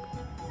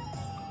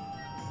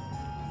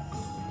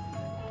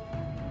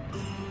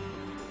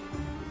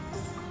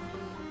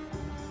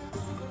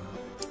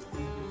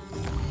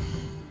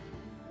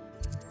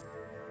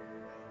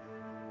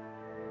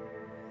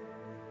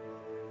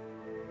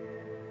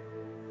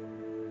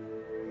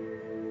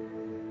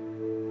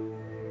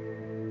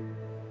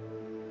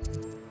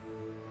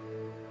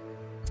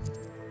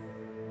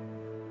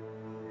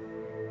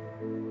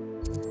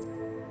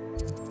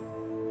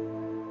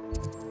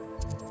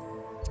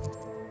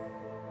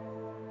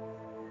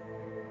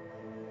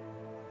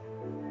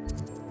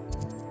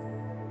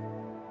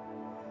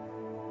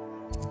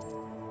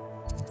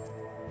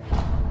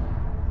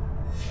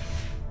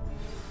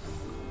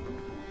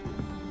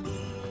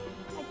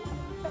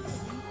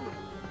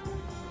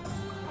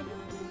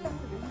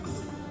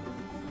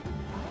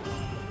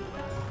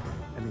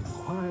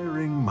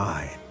 Inquiring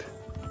mind.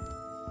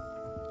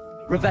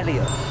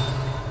 Revelio.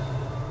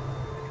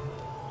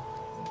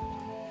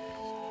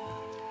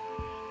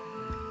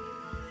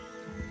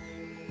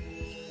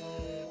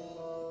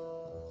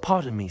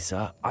 Pardon me,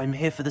 sir. I'm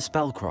here for the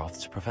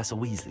spellcrafts Professor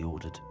Weasley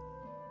ordered.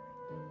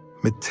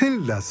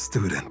 Matilda's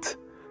student.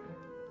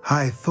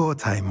 I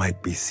thought I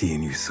might be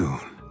seeing you soon.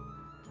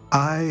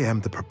 I am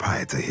the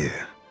proprietor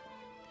here,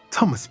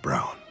 Thomas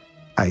Brown.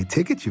 I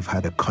take it you've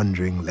had a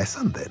conjuring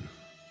lesson then?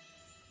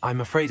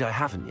 I'm afraid I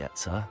haven't yet,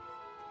 sir.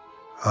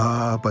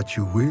 Ah, but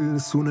you will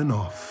soon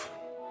enough.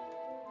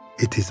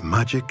 It is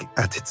magic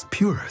at its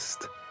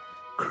purest,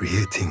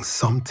 creating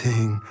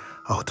something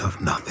out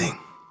of nothing.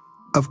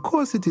 Of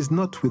course, it is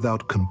not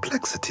without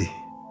complexity,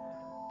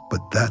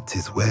 but that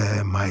is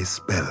where my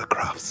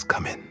spellcrafts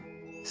come in.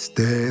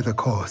 Stay the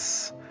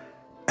course,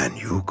 and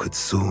you could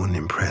soon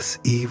impress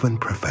even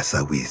Professor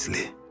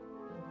Weasley.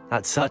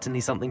 That's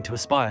certainly something to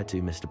aspire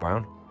to, Mr.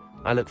 Brown.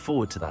 I look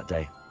forward to that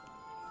day.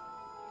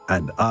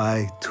 And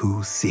I,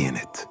 too, seeing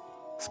it.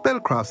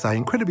 Spellcrafts are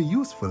incredibly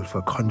useful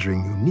for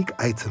conjuring unique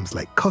items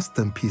like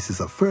custom pieces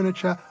of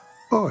furniture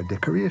or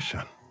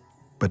decoration.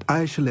 But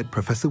I shall let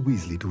Professor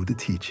Weasley do the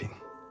teaching.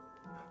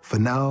 For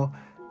now,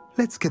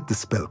 let's get the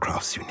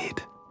spellcrafts you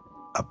need.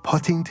 A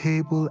potting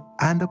table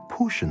and a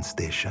potion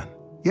station,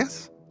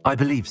 yes? I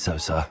believe so,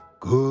 sir.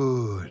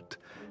 Good.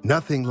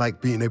 Nothing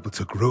like being able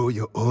to grow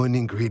your own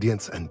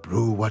ingredients and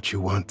brew what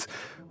you want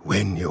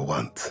when you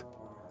want.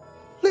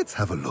 Let's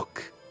have a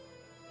look.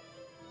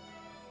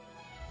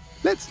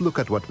 Let's look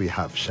at what we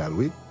have, shall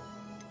we?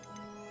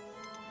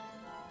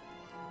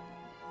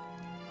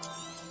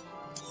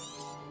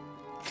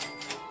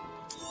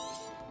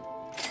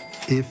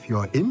 If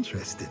you're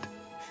interested,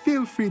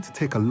 feel free to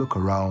take a look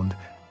around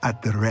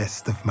at the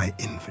rest of my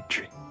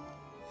inventory.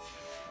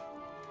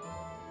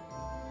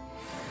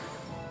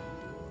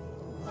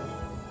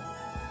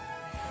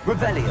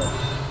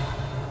 Revelio.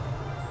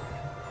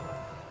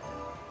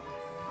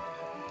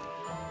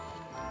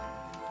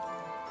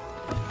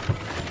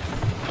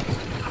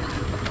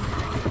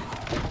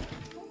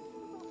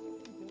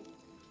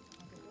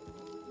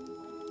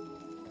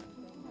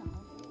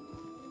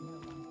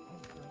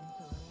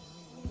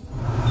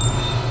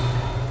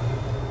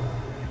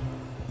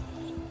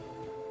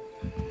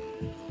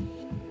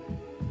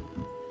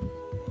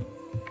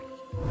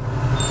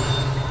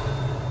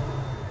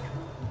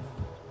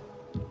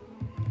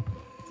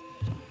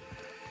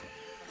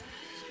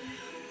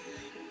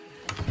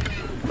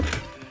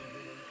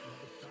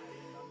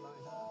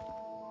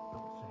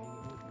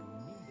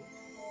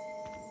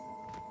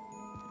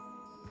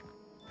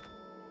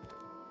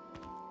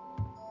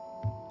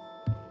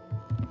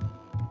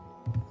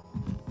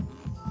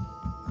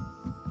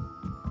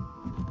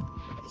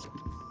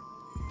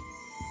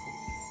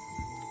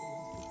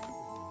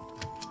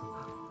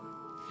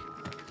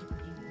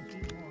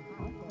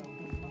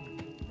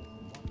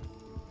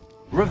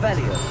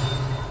 Revelio.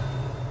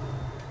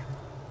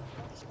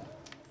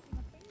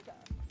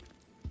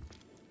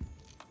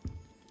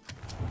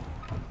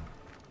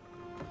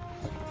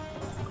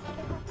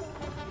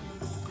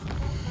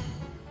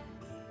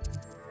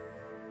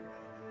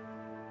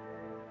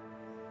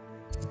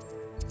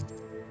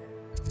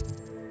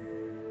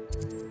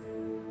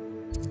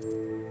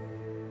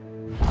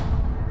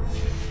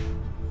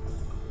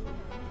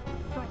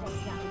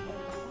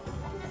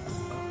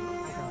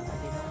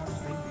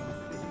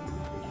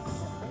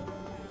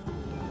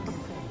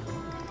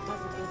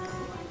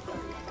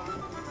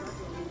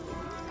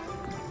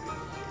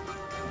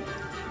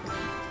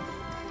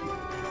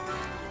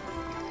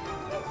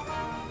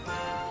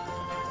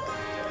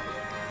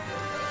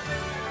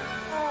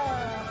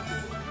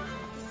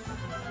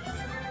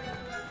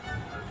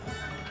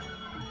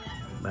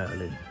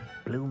 Merlin's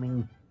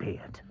blooming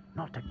beard.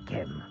 Not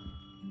again.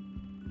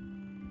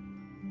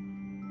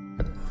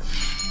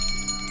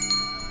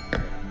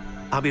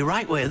 I'll be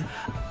right with...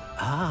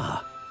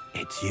 Ah,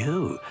 it's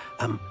you.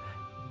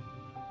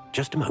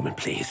 Just a moment,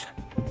 please.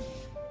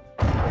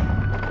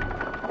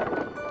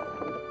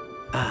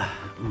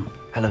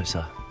 Hello,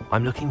 sir.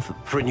 I'm looking for...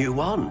 For a new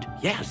wand,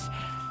 yes.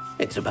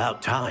 It's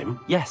about time.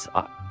 Yes,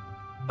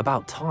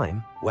 about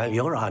time? Well,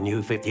 you're our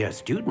new fifth-year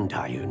student,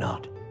 are you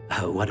not?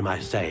 Oh, what am I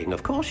saying?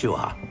 Of course you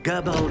are.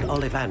 Gerbold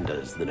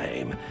Ollivander's the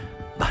name.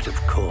 But of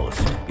course,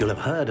 you'll have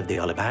heard of the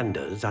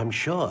Ollivanders, I'm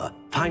sure.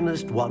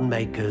 Finest wand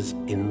makers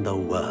in the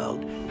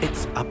world.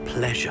 It's a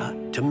pleasure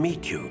to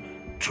meet you,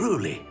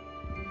 truly.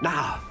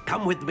 Now,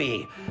 come with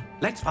me.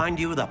 Let's find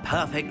you the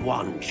perfect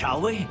wand,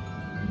 shall we?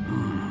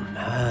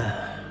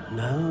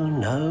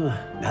 No,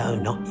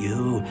 not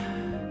you.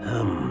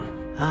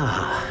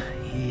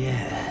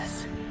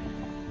 Yes.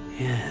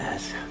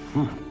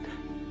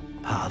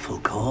 Powerful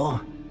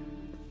core.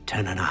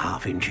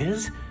 10.5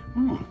 inches.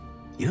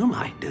 You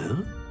might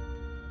do.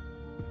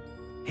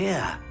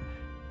 Here,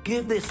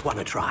 give this one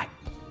a try.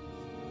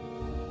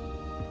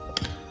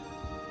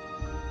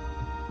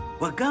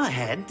 Well, go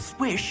ahead,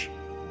 swish.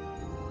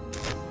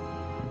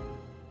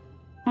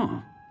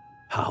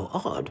 How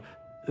odd.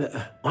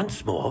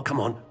 Once more, come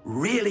on,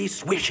 really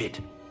swish it.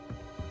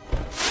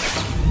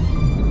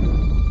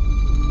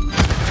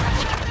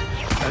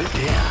 Oh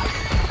dear.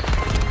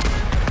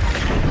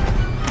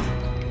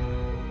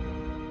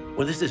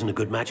 Well, this isn't a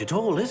good match at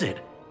all, is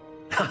it?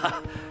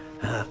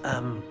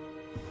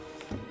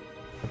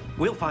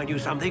 We'll find you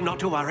something, not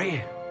to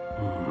worry.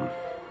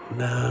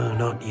 No,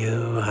 not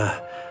you.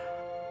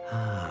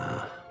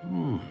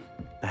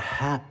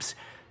 Perhaps...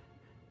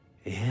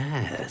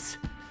 Yes.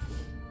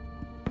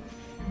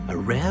 A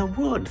rare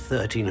wood,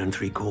 13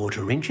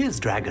 3/4 inches,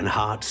 dragon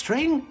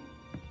heartstring.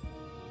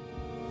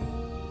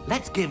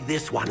 Let's give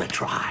this one a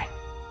try.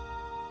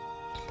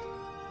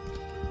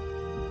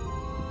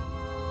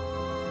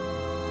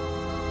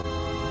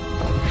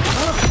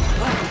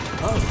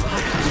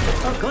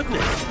 Oh,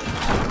 goodness.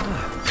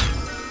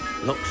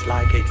 Looks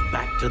like it's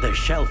back to the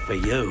shelf for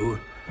you.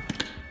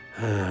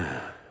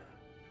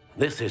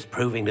 This is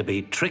proving to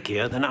be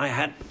trickier than I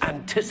had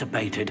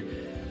anticipated.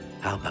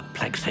 How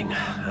perplexing.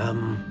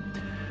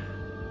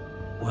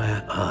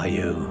 Where are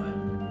you?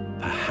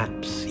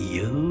 Perhaps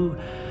you?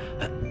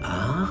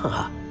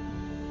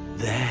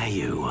 There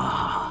you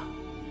are.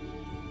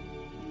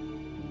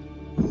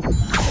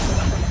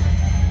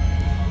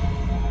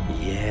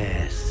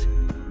 Yes,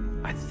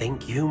 I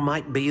think you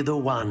might be the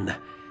one.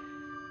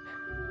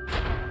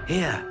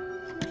 Here,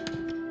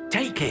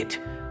 take it.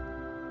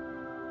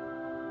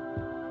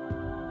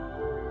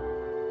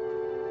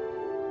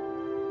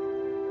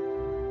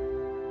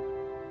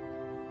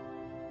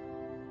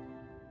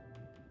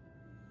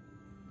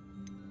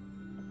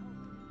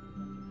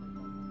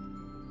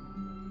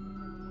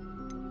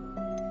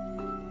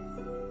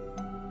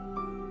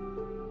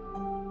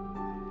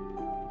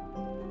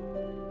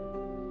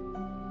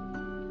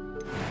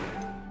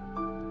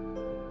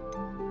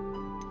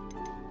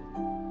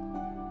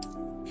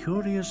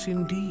 Curious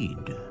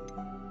indeed.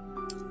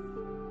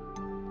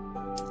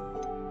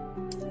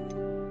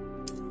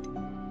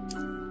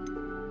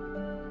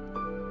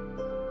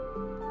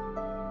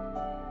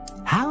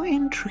 How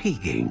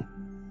intriguing.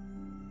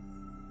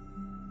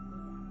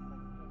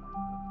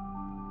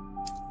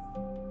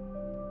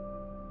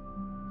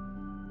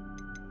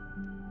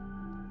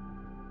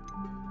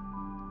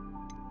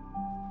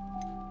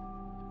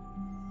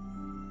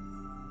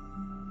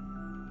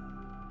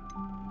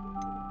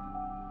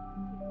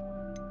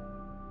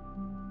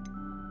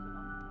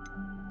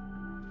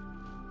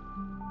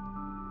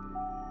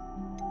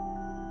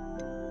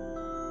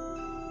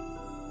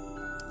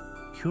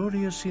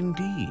 Curious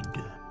indeed.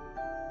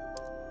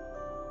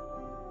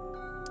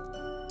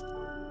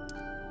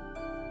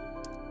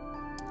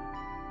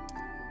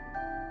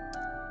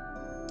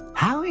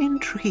 How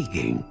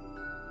intriguing.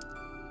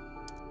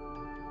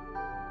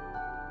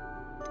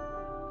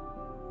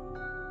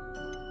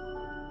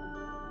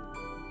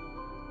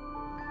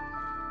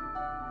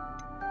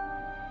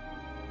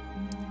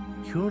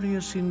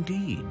 Curious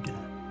indeed.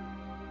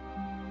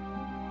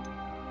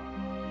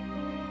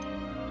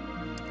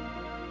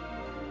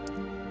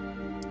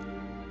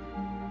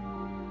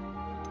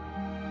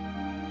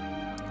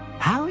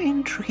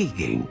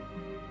 intriguing.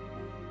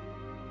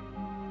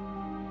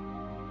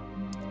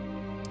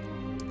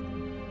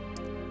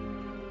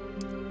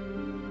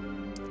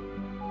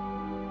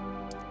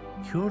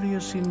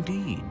 Curious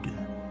indeed.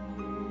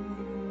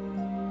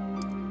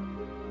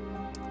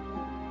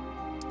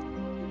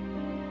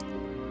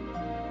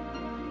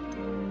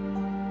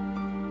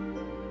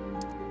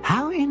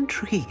 How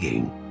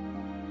intriguing.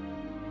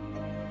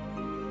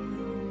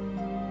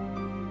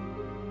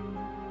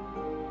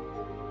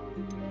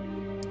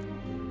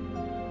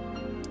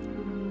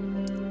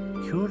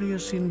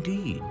 Curious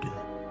indeed.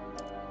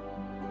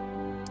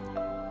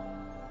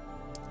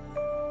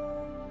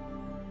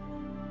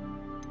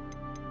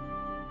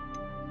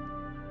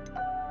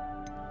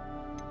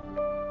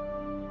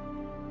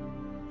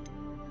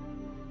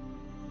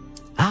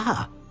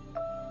 Ah,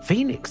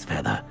 phoenix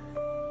feather.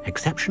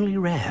 Exceptionally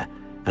rare,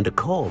 and a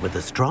core with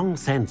a strong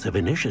sense of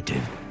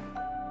initiative.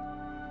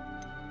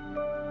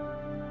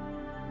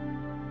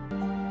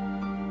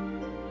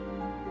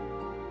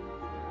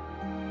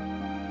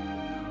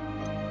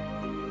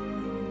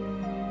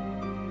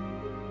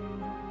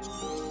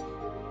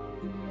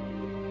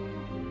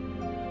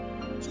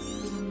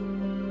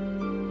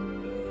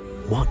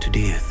 What do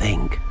you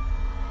think?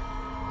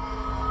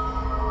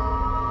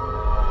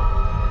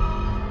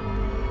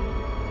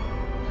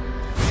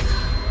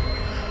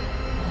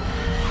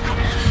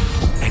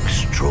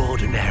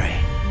 Extraordinary.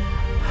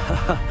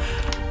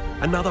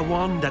 Another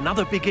wand,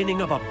 another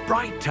beginning of a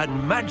bright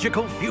and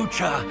magical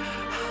future.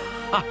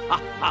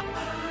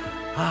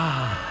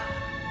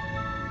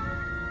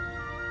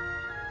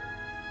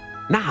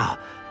 Now,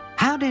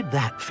 how did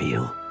that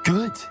feel?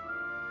 Good.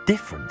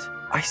 Different.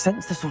 I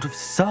sensed a sort of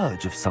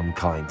surge of some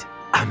kind.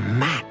 A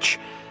match.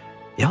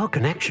 Your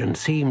connection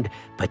seemed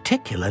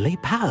particularly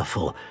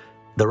powerful.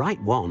 The right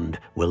wand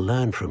will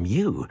learn from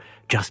you,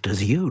 just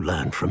as you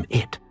learn from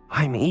it.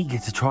 I'm eager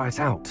to try it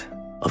out.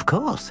 Of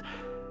course.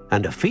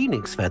 And a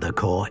phoenix feather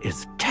core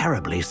is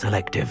terribly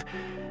selective.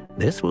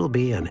 This will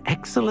be an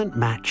excellent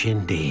match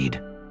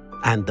indeed.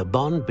 And the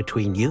bond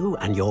between you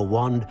and your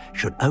wand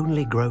should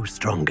only grow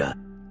stronger.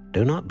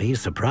 Do not be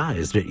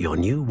surprised at your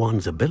new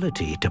wand's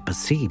ability to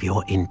perceive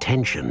your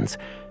intentions,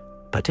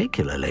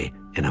 particularly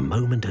in a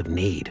moment of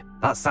need.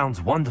 That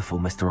sounds wonderful,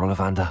 Mr.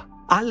 Ollivander.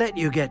 I'll let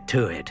you get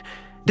to it.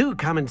 Do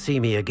come and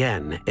see me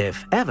again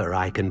if ever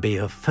I can be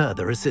of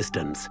further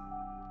assistance.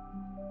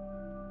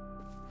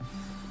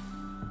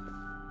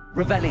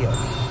 Revelio.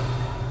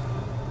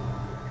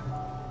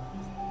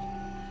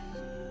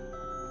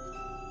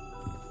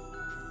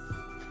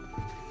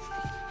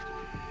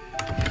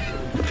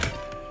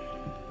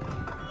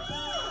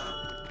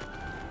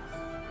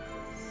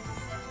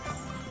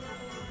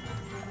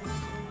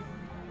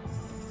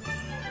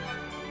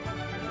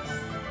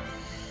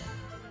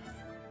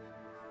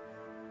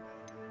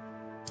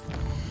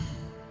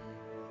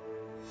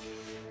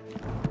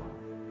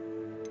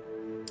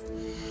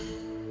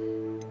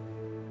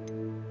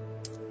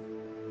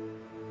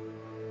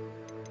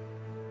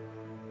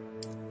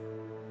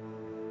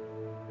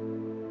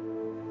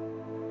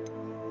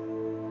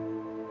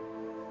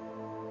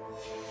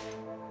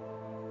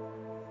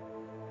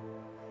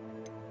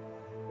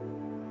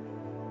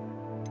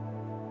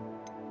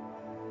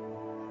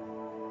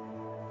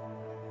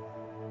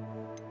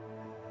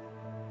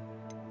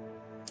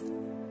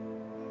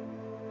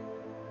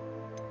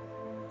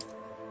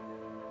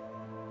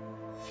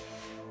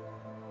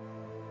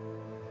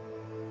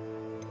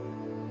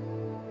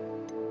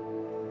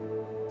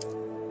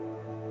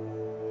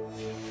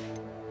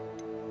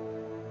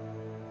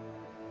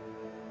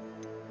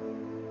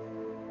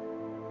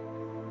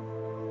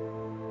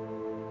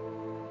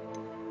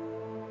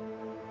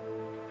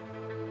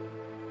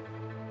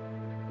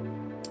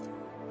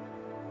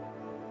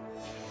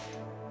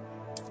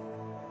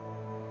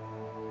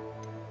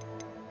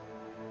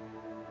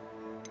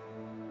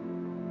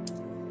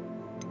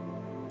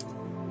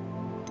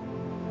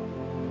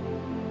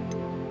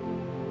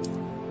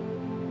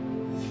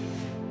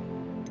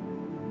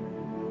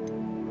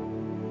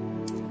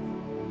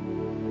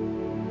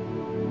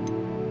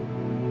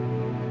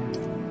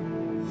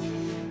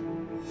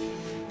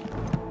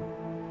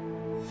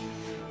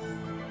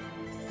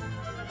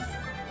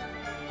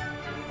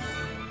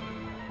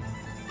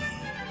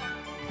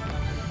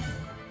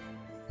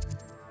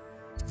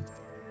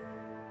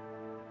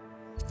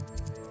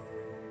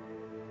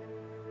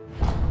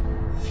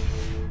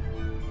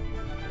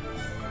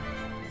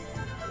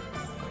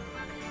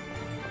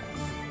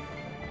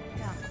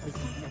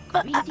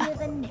 Greedier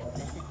than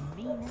Nicholas and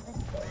meaner than...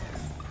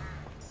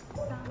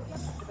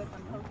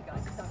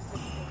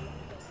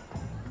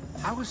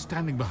 I was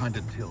standing behind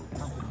a till.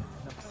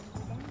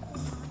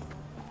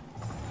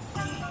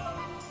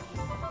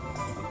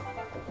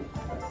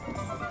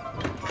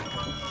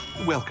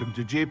 Welcome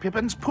to J.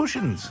 Pippin's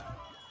Potions.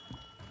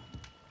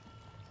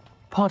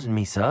 Pardon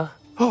me, sir.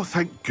 Oh,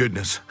 thank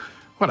goodness.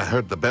 When I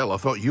heard the bell, I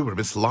thought you were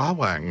Miss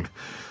Lawang.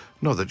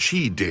 Not that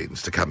she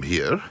deigns to come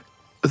here.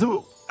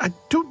 Though I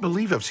don't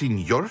believe I've seen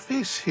your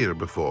face here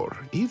before,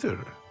 either.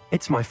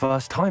 It's my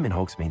first time in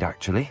Hogsmeade,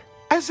 actually.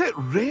 Is it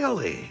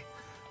really?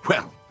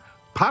 Well,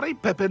 Parry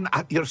Pippin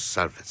at your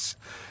service.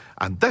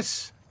 And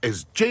this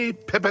is J.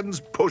 Pippin's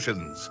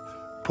Potions.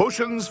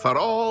 Potions for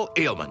all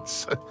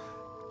ailments.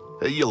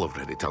 You'll have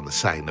read it on the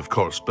sign, of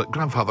course, but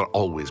Grandfather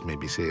always made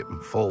me say it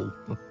in full.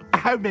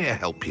 How may I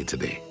help you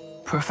today?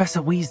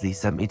 Professor Weasley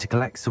sent me to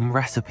collect some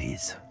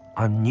recipes.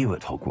 I'm new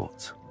at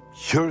Hogwarts.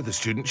 You're the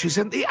student she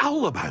sent the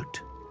owl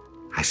about.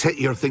 I set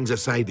your things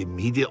aside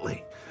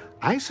immediately.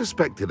 I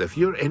suspected if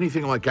you're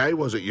anything like I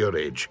was at your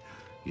age,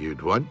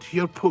 you'd want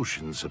your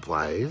potion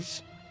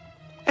supplies.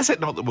 Is it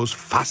not the most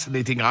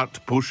fascinating art,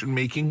 potion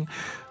making?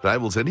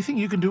 Rivals anything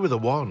you can do with a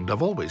wand,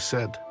 I've always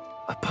said.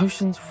 Are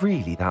potions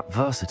really that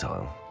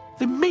versatile?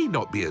 They may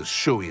not be as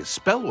showy as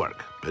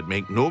spellwork, but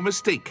make no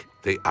mistake,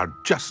 they are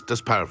just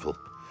as powerful.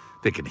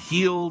 They can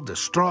heal,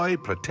 destroy,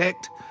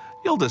 protect.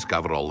 You'll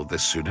discover all of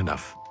this soon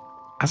enough.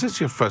 As it's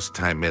your first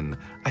time in,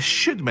 I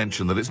should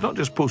mention that it's not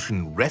just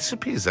potion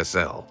recipes I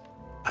sell.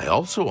 I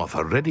also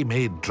offer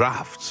ready-made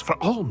drafts for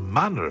all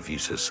manner of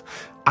uses,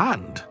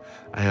 and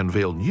I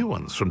unveil new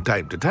ones from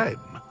time to time.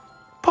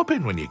 Pop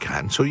in when you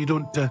can so you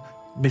don't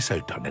miss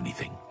out on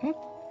anything.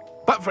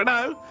 But for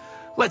now,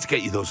 let's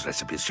get you those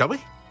recipes, shall we?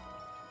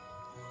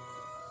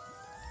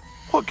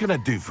 What can I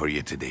do for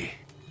you today?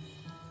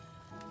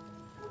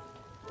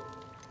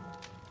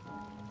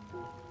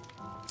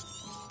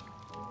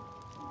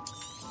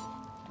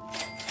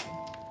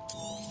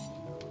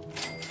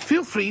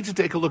 Feel free to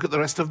take a look at the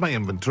rest of my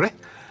inventory,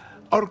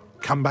 or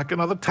come back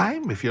another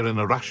time if you're in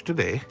a rush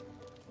today.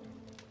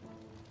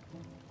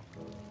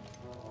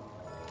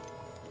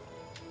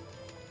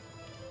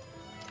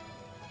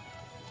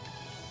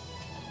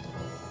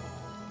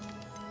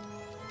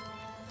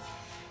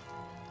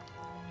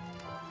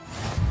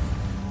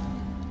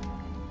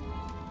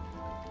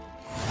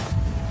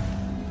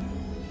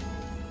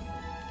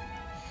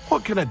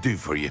 What can I do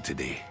for you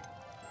today?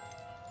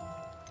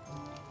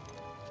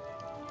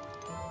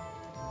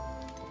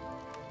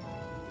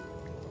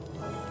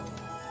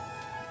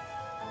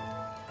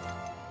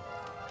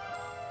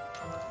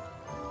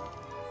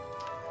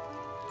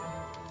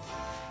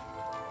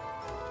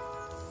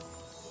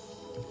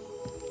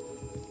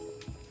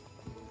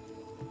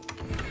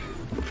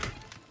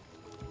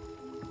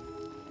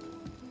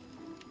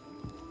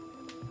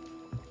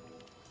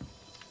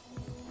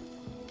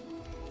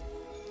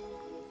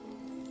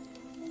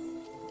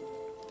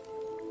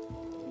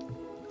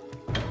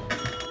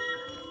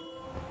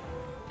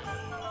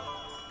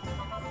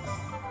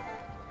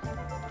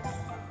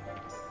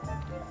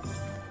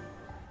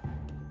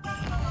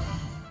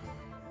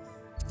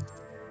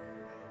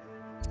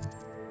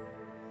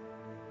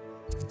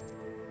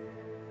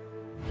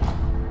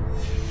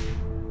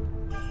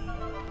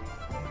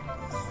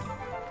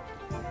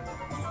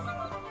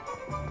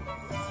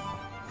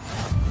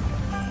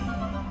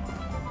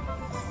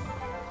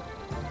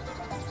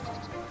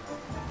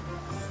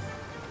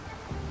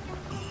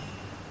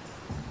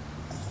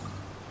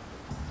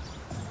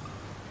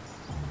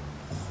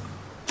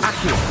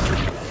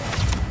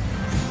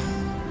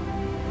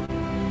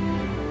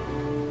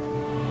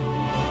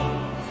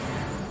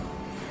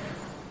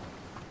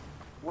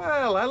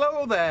 Well,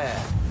 hello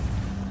there.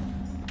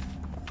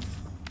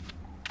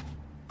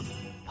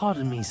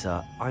 Pardon me,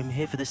 sir. I'm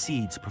here for the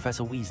seeds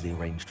Professor Weasley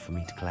arranged for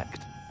me to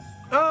collect.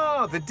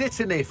 Oh, the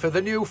dittany for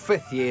the new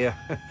 5th year.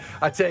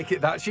 I take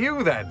it that's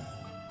you, then.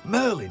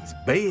 Merlin's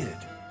beard.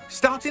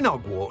 Starting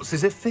Hogwarts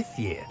as a 5th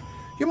year.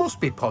 You must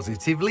be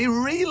positively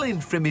reeling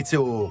from it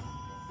all.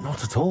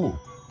 Not at all.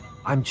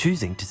 I'm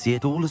choosing to see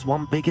it all as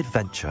one big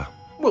adventure.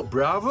 Well,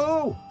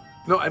 bravo.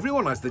 Not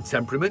everyone has the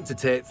temperament to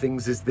take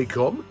things as they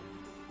come.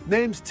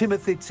 Name's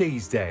Timothy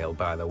Teasdale,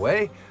 by the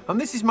way, and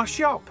this is my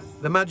shop,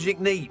 the Magic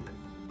Neep.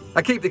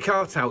 I keep the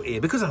cart out here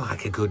because I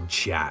like a good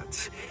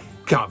chat.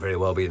 Can't very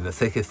well be in the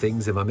thick of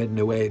things if I'm hidden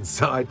away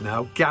inside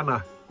now, can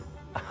I?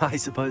 I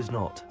suppose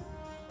not.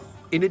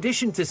 In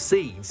addition to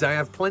seeds, I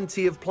have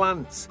plenty of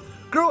plants.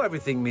 Grow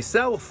everything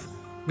myself.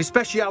 My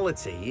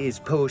speciality is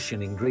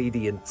potion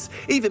ingredients.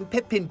 Even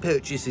Pippin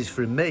purchases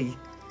from me.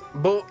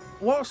 But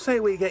what say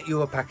we get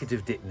you a packet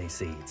of Dittany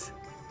seeds?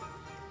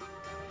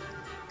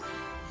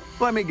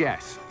 Let me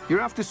guess. You're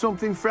after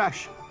something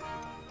fresh.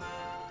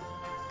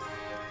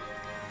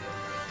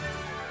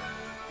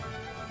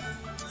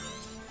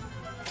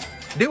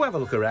 Do have a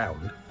look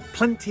around.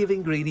 Plenty of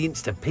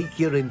ingredients to pique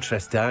your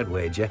interest, I'd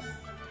wager.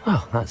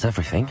 Well, that's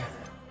everything.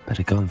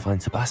 Better go and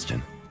find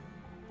Sebastian.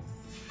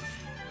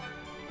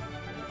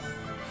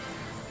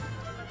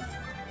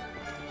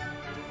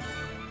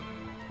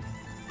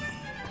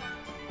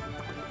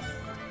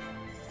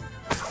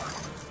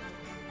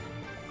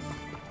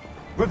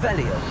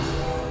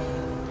 Revelio.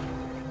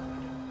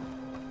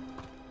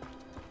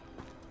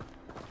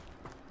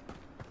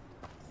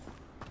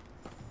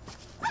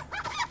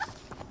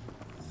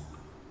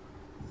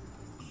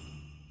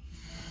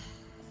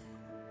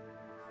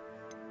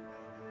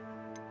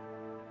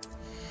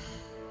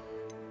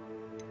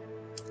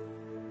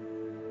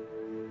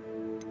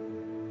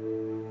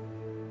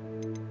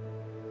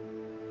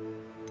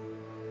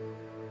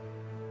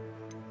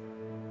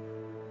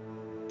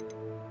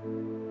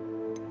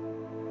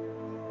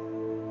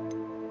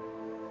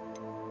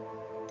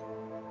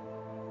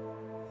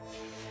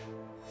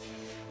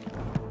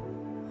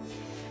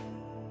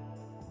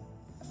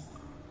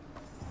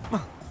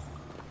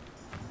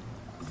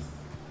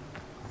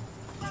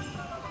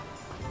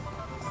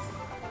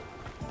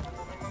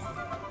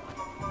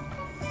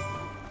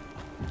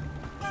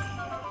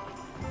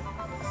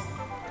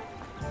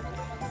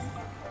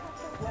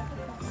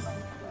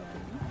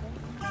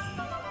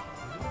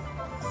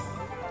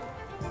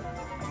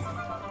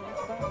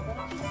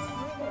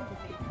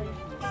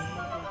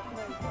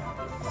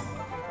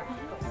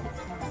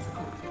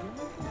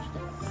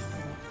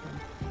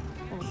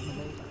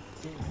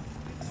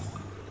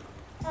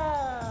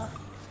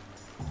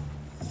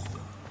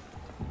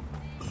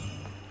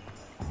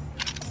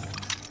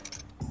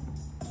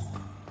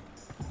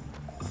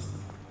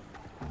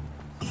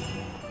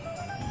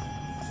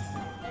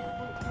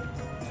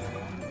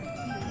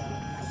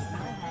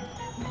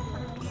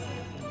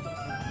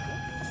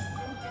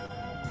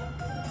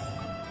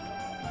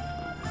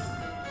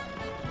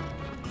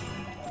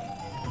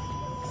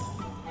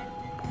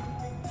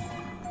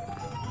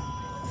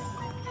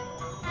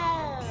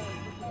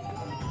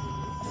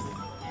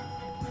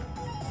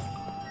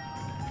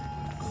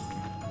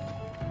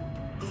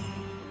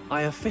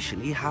 I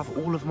officially have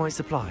all of my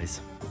supplies.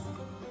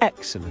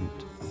 Excellent.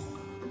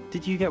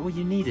 Did you get what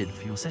you needed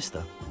for your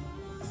sister?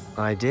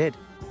 I did.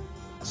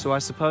 So I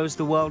suppose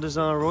the world is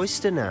our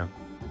oyster now.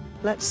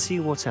 Let's see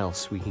what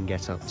else we can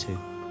get up to.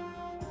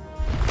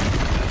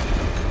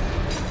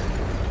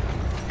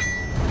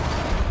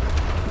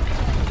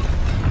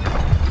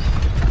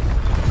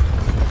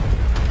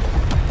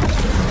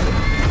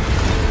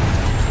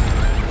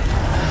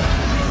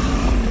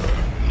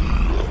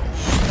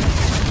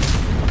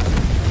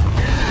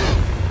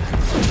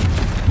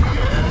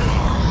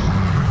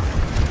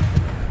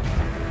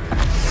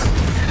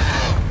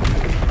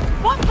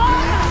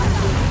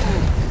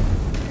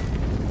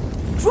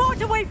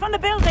 From the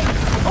building!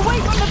 Away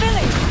from the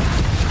village!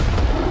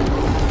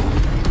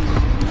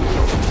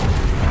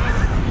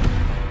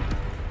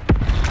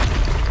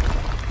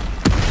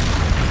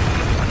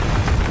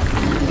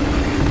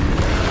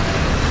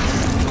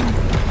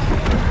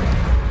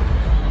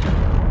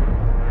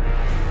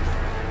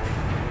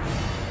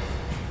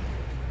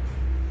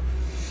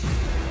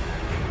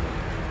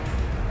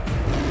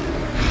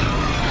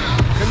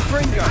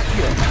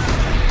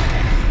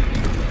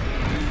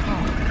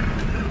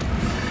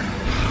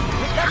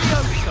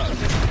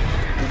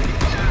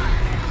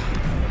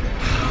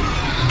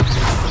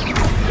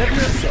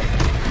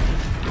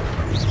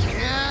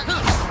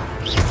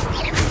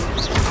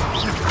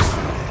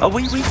 Are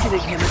we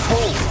weakening him at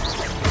all?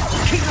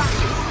 Keep at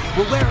it!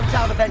 We'll wear him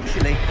down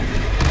eventually.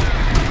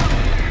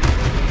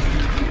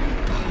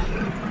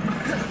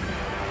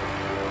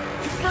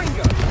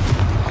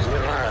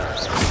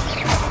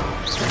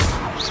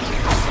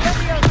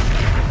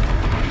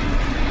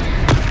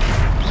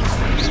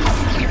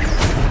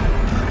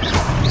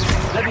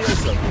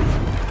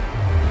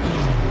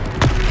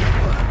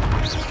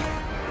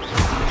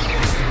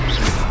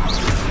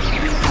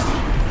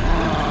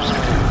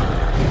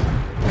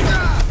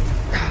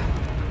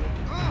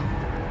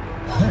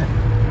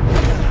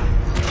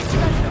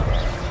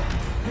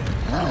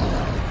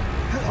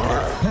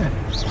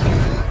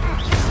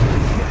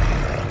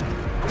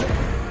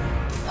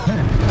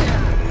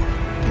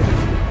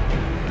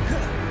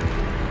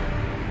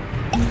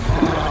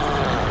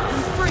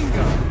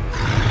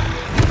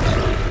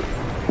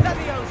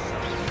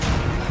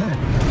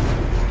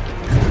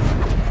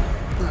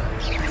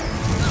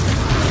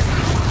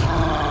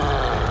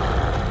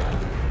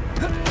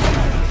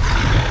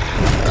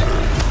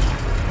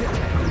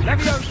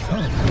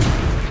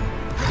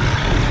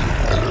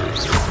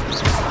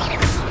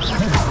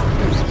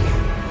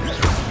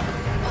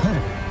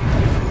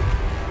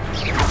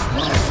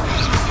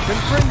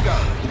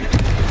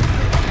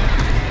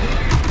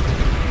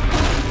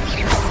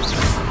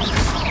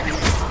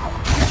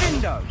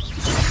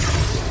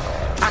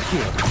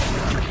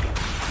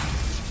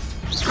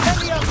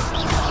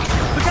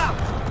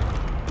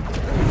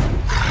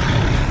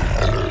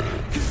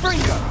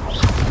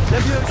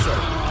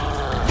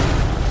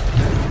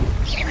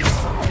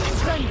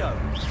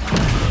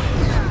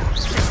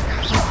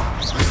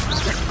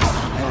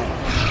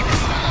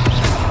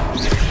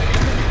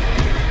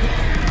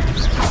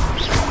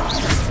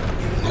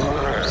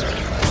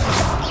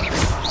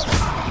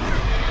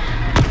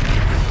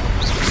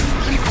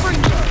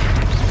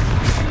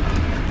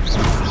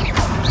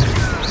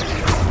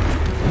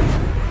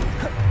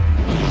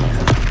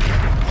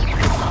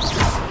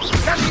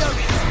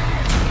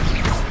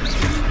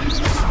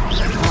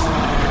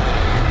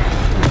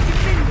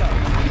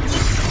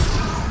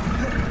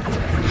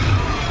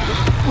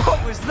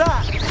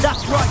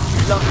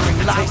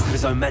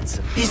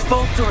 Medicine. He's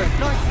faltering.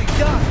 Nicely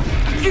done.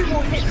 A few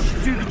more hits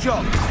should do the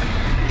job.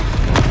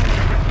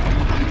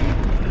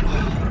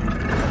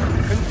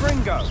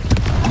 Confringo.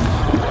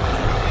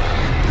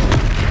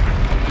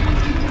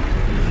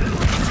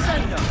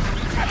 Sender.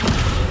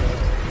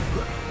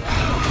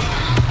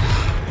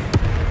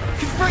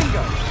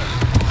 Confringo.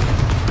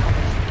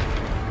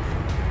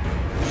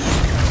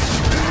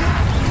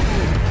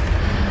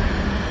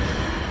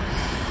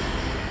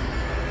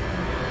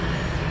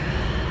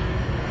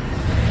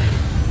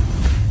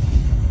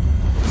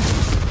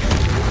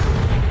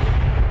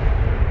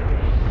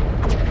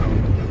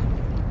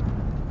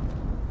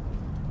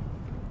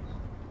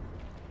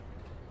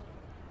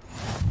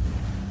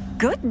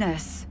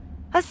 Goodness!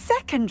 A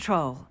second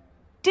troll!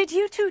 Did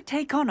you two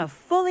take on a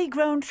fully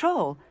grown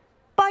troll?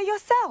 By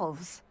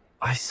yourselves?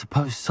 I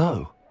suppose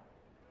so.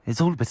 It's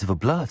all a bit of a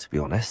blur, to be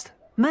honest.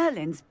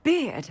 Merlin's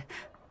beard.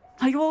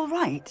 Are you all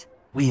right?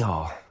 We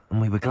are, and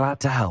we were glad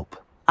to help.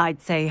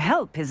 I'd say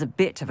help is a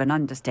bit of an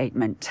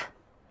understatement.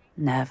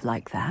 Nerve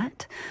like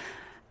that.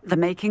 The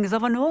makings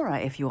of an aura,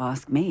 if you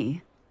ask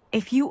me.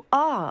 If you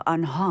are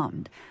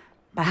unharmed,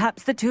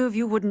 perhaps the two of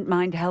you wouldn't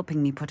mind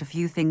helping me put a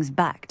few things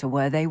back to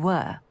where they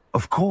were.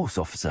 Of course,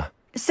 officer.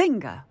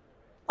 Singer.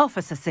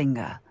 Officer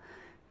Singer.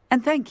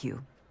 And thank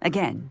you,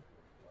 again.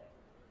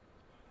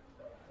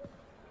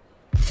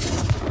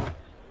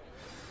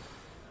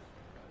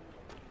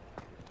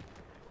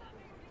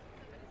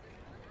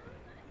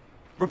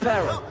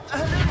 Repairer.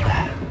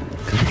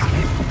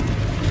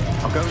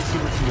 I'll go and see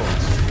what he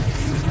wants.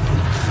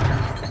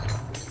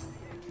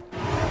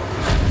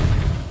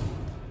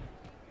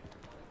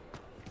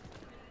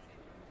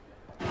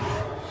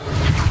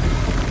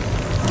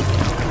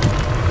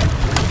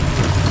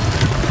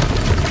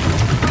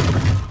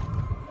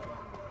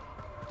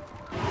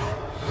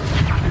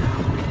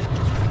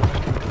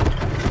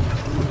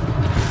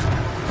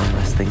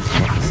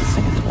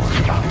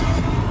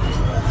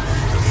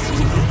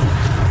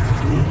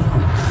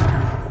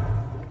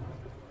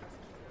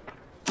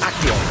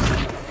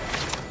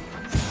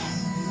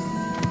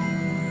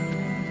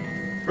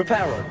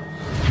 Reparo.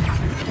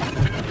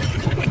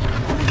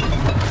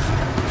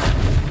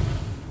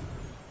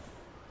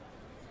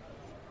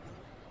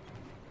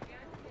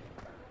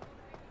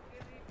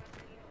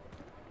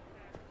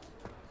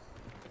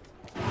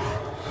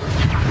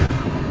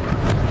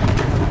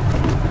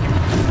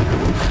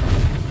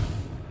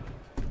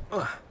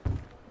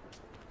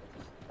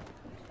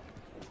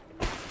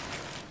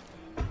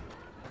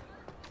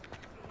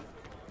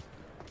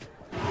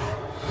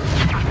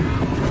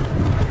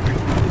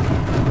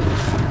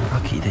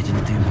 Lucky they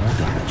didn't do more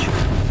damage.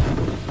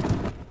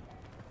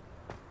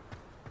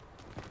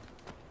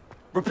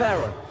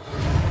 Reparo.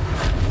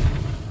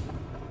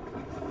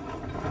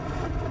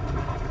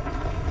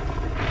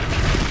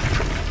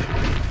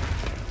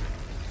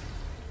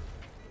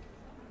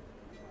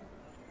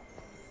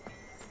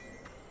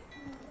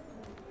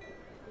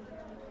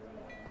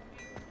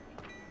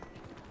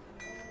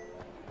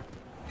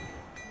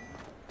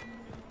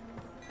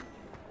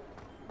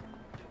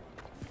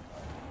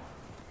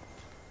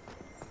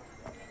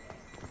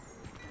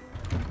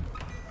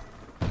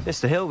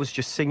 Mr. Hill was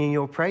just singing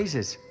your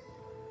praises.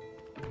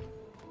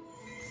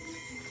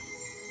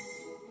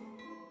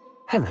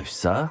 Hello,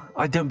 sir.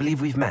 I don't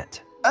believe we've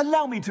met.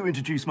 Allow me to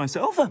introduce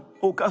myself,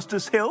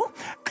 Augustus Hill,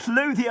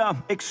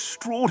 clothier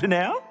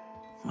extraordinaire.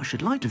 I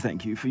should like to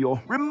thank you for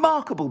your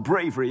remarkable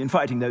bravery in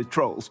fighting those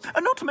trolls,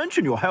 and not to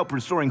mention your help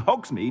restoring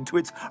Hogsmeade to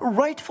its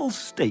rightful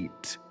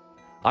state.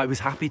 I was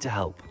happy to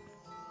help.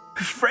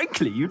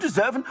 Frankly, you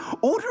deserve an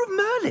Order of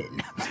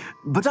Merlin.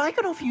 But I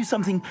can offer you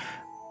something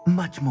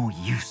much more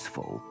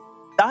useful.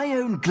 I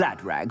own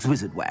Gladrag's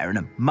wizardware,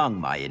 and among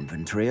my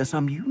inventory are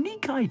some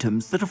unique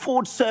items that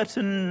afford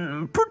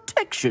certain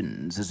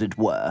protections, as it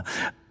were.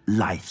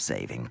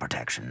 Life-saving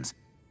protections.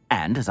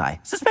 And as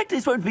I suspect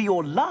this won't be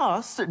your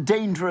last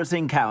dangerous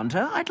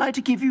encounter, I'd like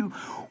to give you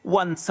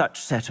one such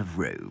set of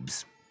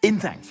robes, in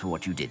thanks for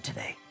what you did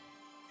today.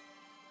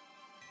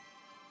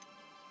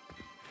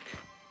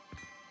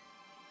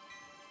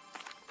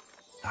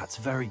 That's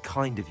very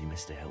kind of you,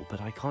 Mr. Hill,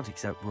 but I can't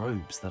accept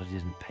robes that I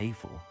didn't pay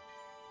for.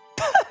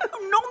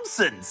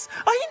 Nonsense!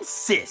 I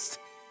insist!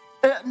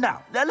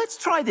 Now, let's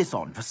try this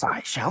on for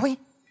size, shall we?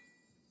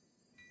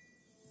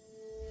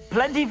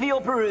 Plenty for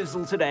your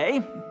perusal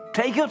today.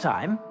 Take your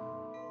time.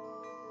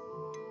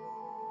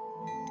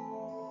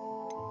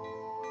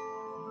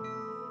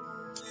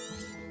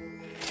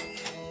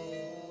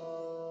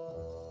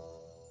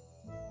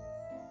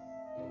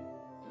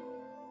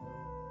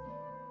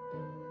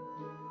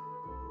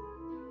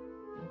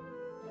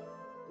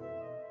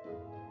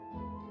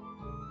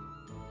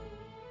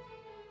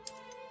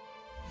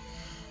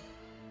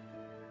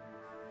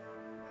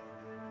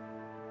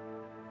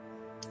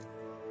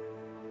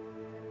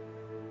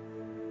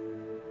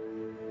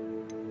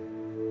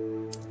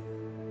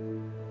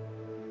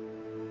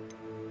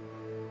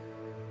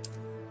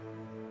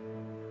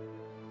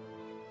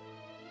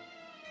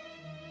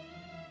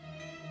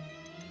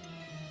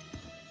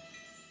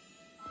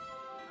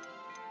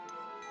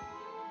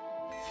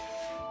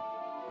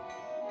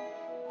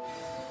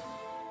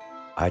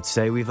 I'd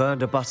say we've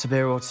earned a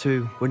butterbeer or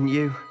two, wouldn't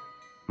you?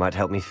 Might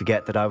help me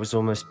forget that I was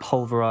almost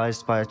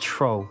pulverized by a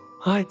troll.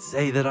 I'd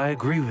say that I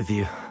agree with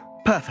you.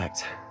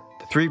 Perfect.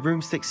 The 3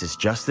 broomsticks is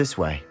just this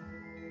way.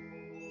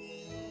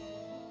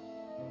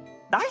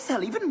 I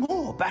sell even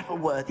more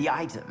battle-worthy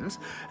items,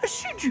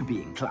 should you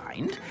be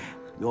inclined.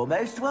 You're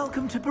most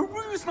welcome to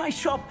peruse my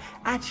shop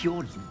at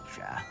your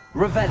leisure.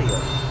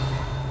 Revelio.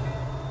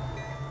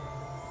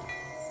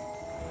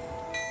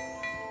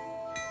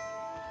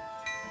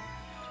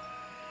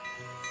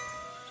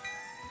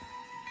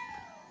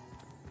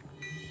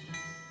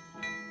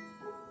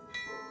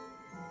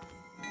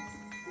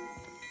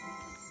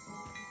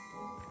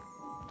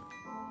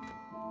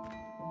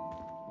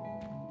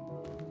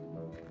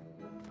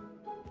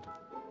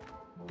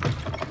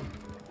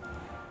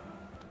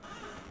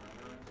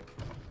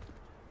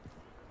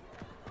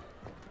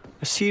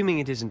 Assuming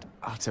it isn't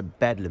utter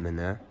bedlam in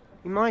there,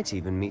 you might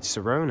even meet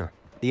Sirona,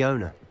 the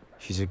owner.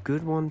 She's a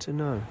good one to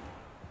know.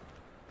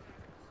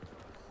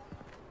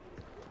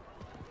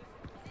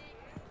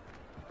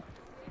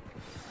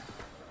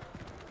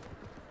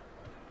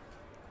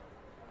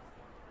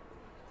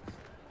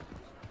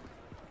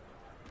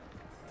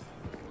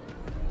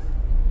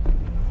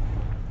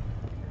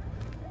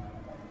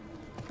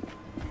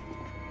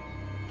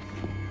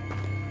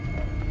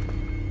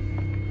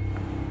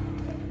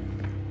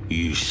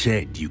 You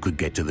said you could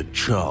get to the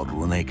child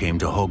when they came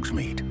to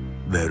Hogsmeade.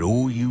 That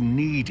all you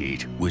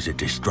needed was a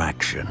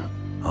distraction.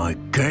 I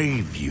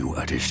gave you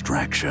a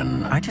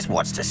distraction. I just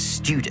watched a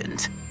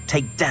student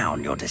take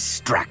down your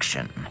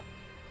distraction.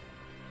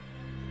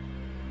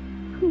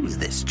 Who's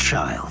this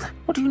child?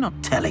 What are you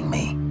not telling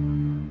me?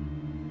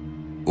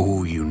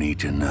 All you need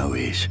to know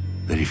is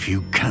that if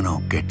you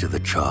cannot get to the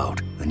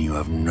child, then you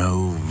have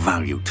no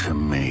value to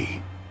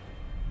me.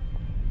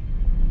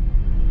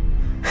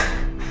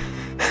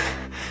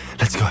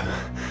 Let's go.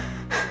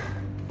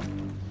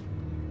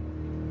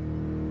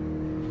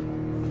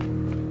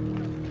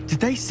 Did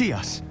they see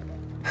us?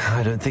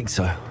 I don't think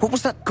so. What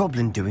was that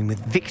goblin doing with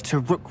Victor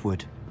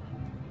Rookwood?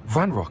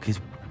 Ranrock is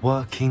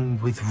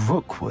working with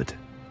Rookwood.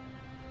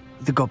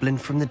 The goblin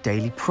from the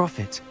Daily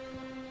Prophet.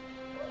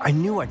 I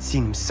knew I'd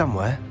seen him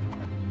somewhere.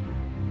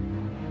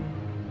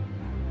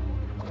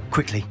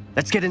 Quickly,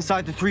 let's get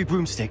inside the 3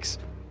 broomsticks.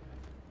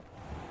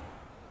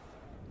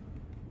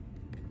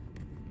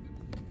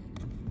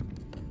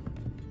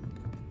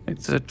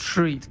 It's a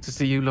treat to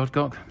see you,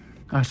 Lodgok.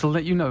 I shall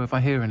let you know if I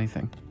hear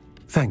anything.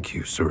 Thank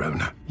you,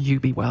 Sirona.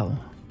 You be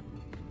well.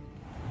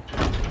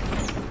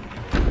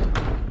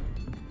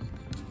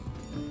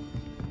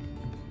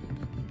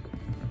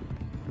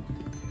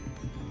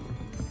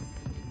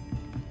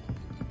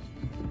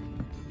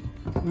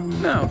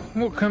 Now,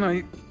 what can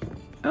I...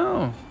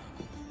 Oh,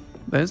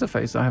 there's a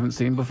face I haven't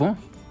seen before.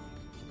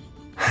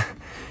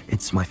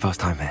 It's my first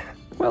time here.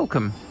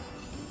 Welcome.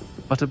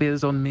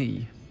 Butterbeer's on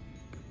me.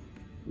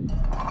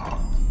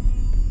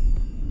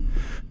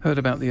 Heard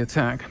about the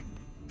attack.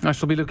 I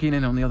shall be looking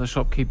in on the other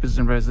shopkeepers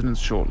and residents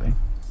shortly.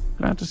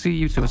 Glad to see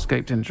you two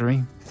escaped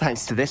injury.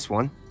 Thanks to this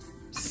one.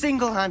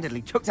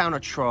 Single-handedly took down a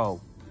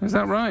troll. Is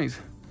that right?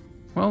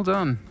 Well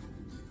done.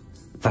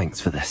 Thanks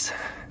for this.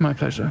 My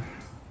pleasure.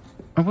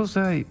 I will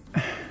say,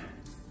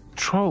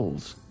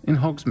 trolls in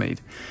Hogsmeade.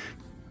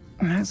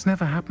 That's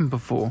never happened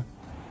before.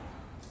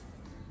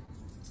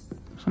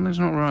 Something's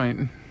not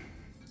right.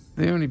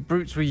 The only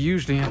brutes we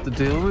usually have to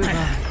deal with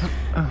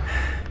are...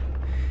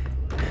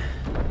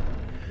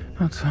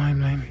 How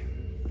timely.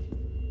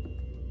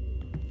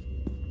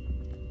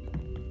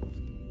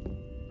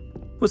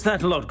 Was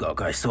that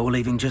Lodgok I saw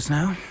leaving just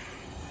now?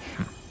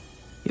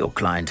 Your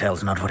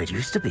clientele's not what it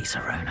used to be,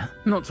 Sirona.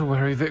 Not to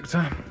worry,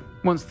 Victor.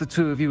 Once the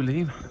 2 of you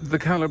leave, the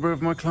caliber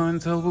of my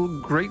clientele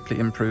will greatly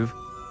improve.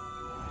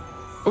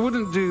 I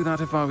wouldn't do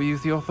that if I were you,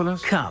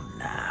 Theophilus. Come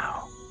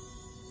now.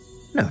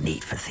 No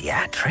need for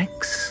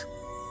theatrics.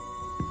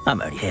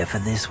 I'm only here for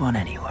this one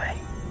anyway.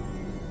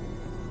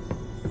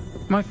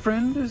 My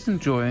friend is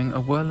enjoying a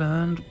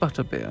well-earned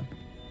butterbeer.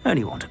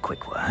 Only want a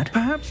quick word.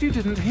 Perhaps you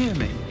didn't hear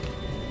me.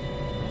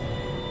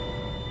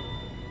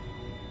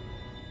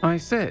 I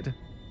said,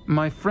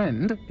 my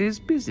friend is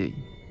busy.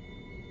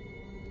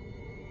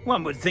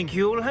 One would think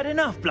you all had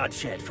enough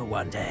bloodshed for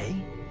one day.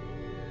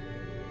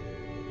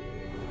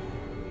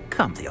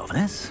 Come,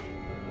 Theophilus.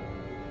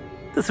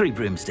 The 3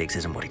 broomsticks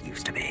isn't what it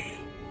used to be.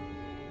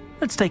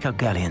 Let's take our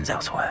galleons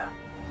elsewhere.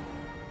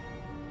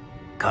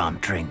 Can't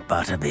drink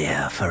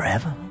butterbeer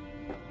forever.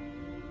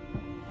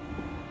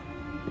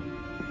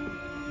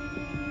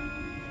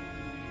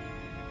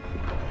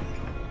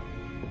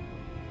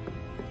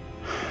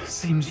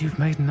 Seems you've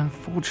made an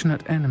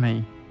unfortunate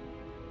enemy.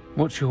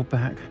 Watch your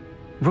back.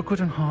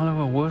 Rookwood and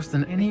Harlow are worse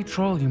than any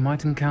troll you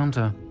might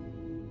encounter.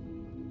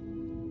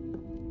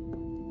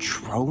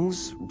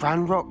 Trolls?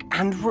 Ranrock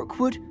and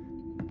Rookwood?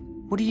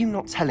 What are you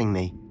not telling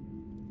me?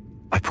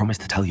 I promised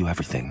to tell you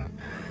everything,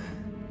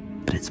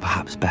 but it's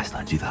perhaps best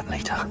I do that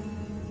later.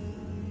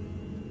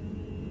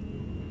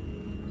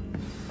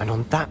 And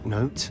on that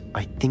note,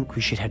 I think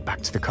we should head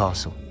back to the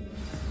castle.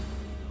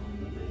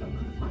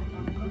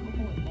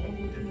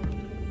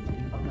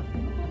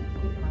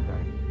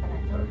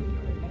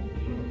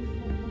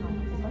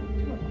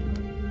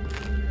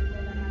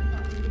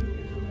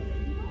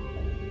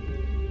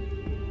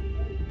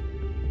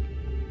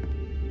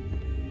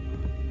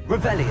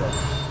 Revelio.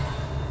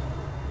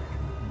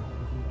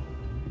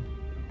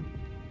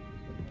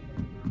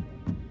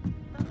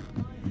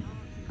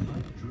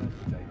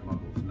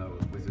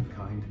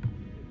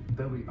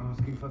 They'll be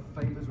asking for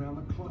favors round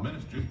the clock.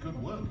 Ministry's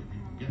good work if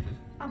you can get it.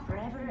 I'm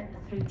forever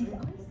at the 3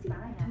 deals.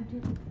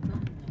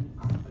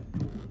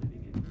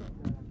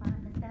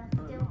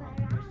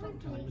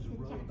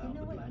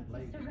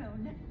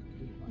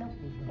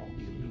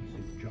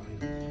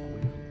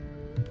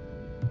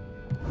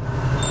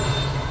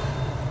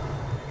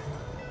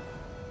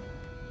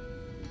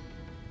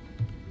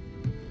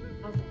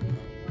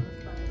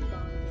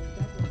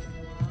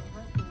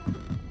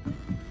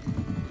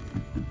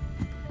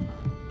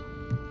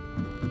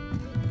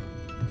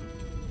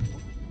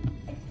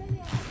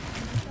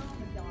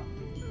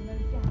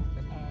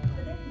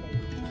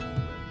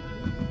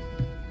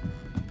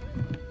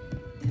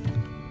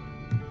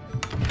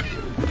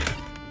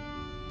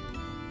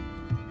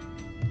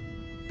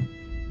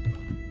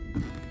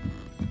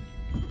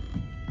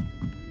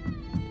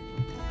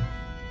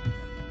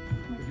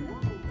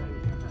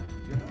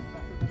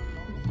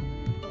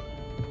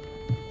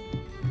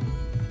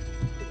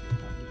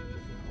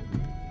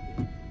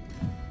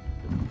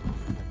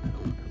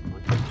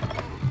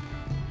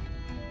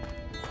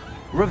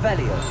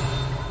 Revelio.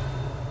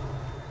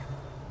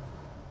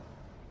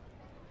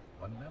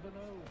 One never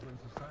knows when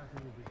society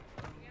will be.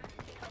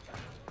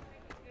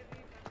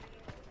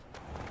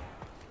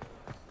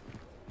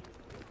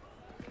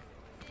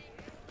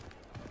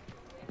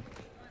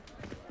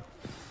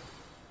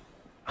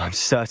 I'm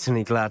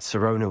certainly glad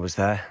Sirona was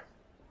there.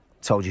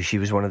 Told you she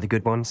was one of the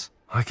good ones.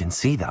 I can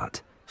see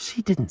that.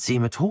 She didn't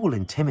seem at all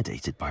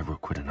intimidated by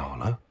Rookwood and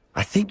Harlow.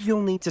 I think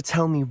you'll need to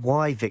tell me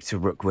why Victor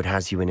Rookwood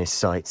has you in his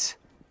sights.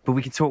 But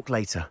we can talk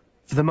later.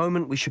 For the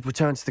moment, we should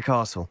return to the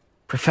castle.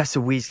 Professor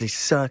Weasley's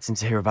certain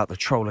to hear about the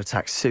troll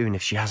attack soon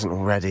if she hasn't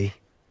already.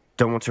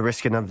 Don't want to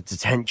risk another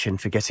detention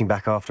for getting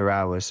back after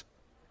hours.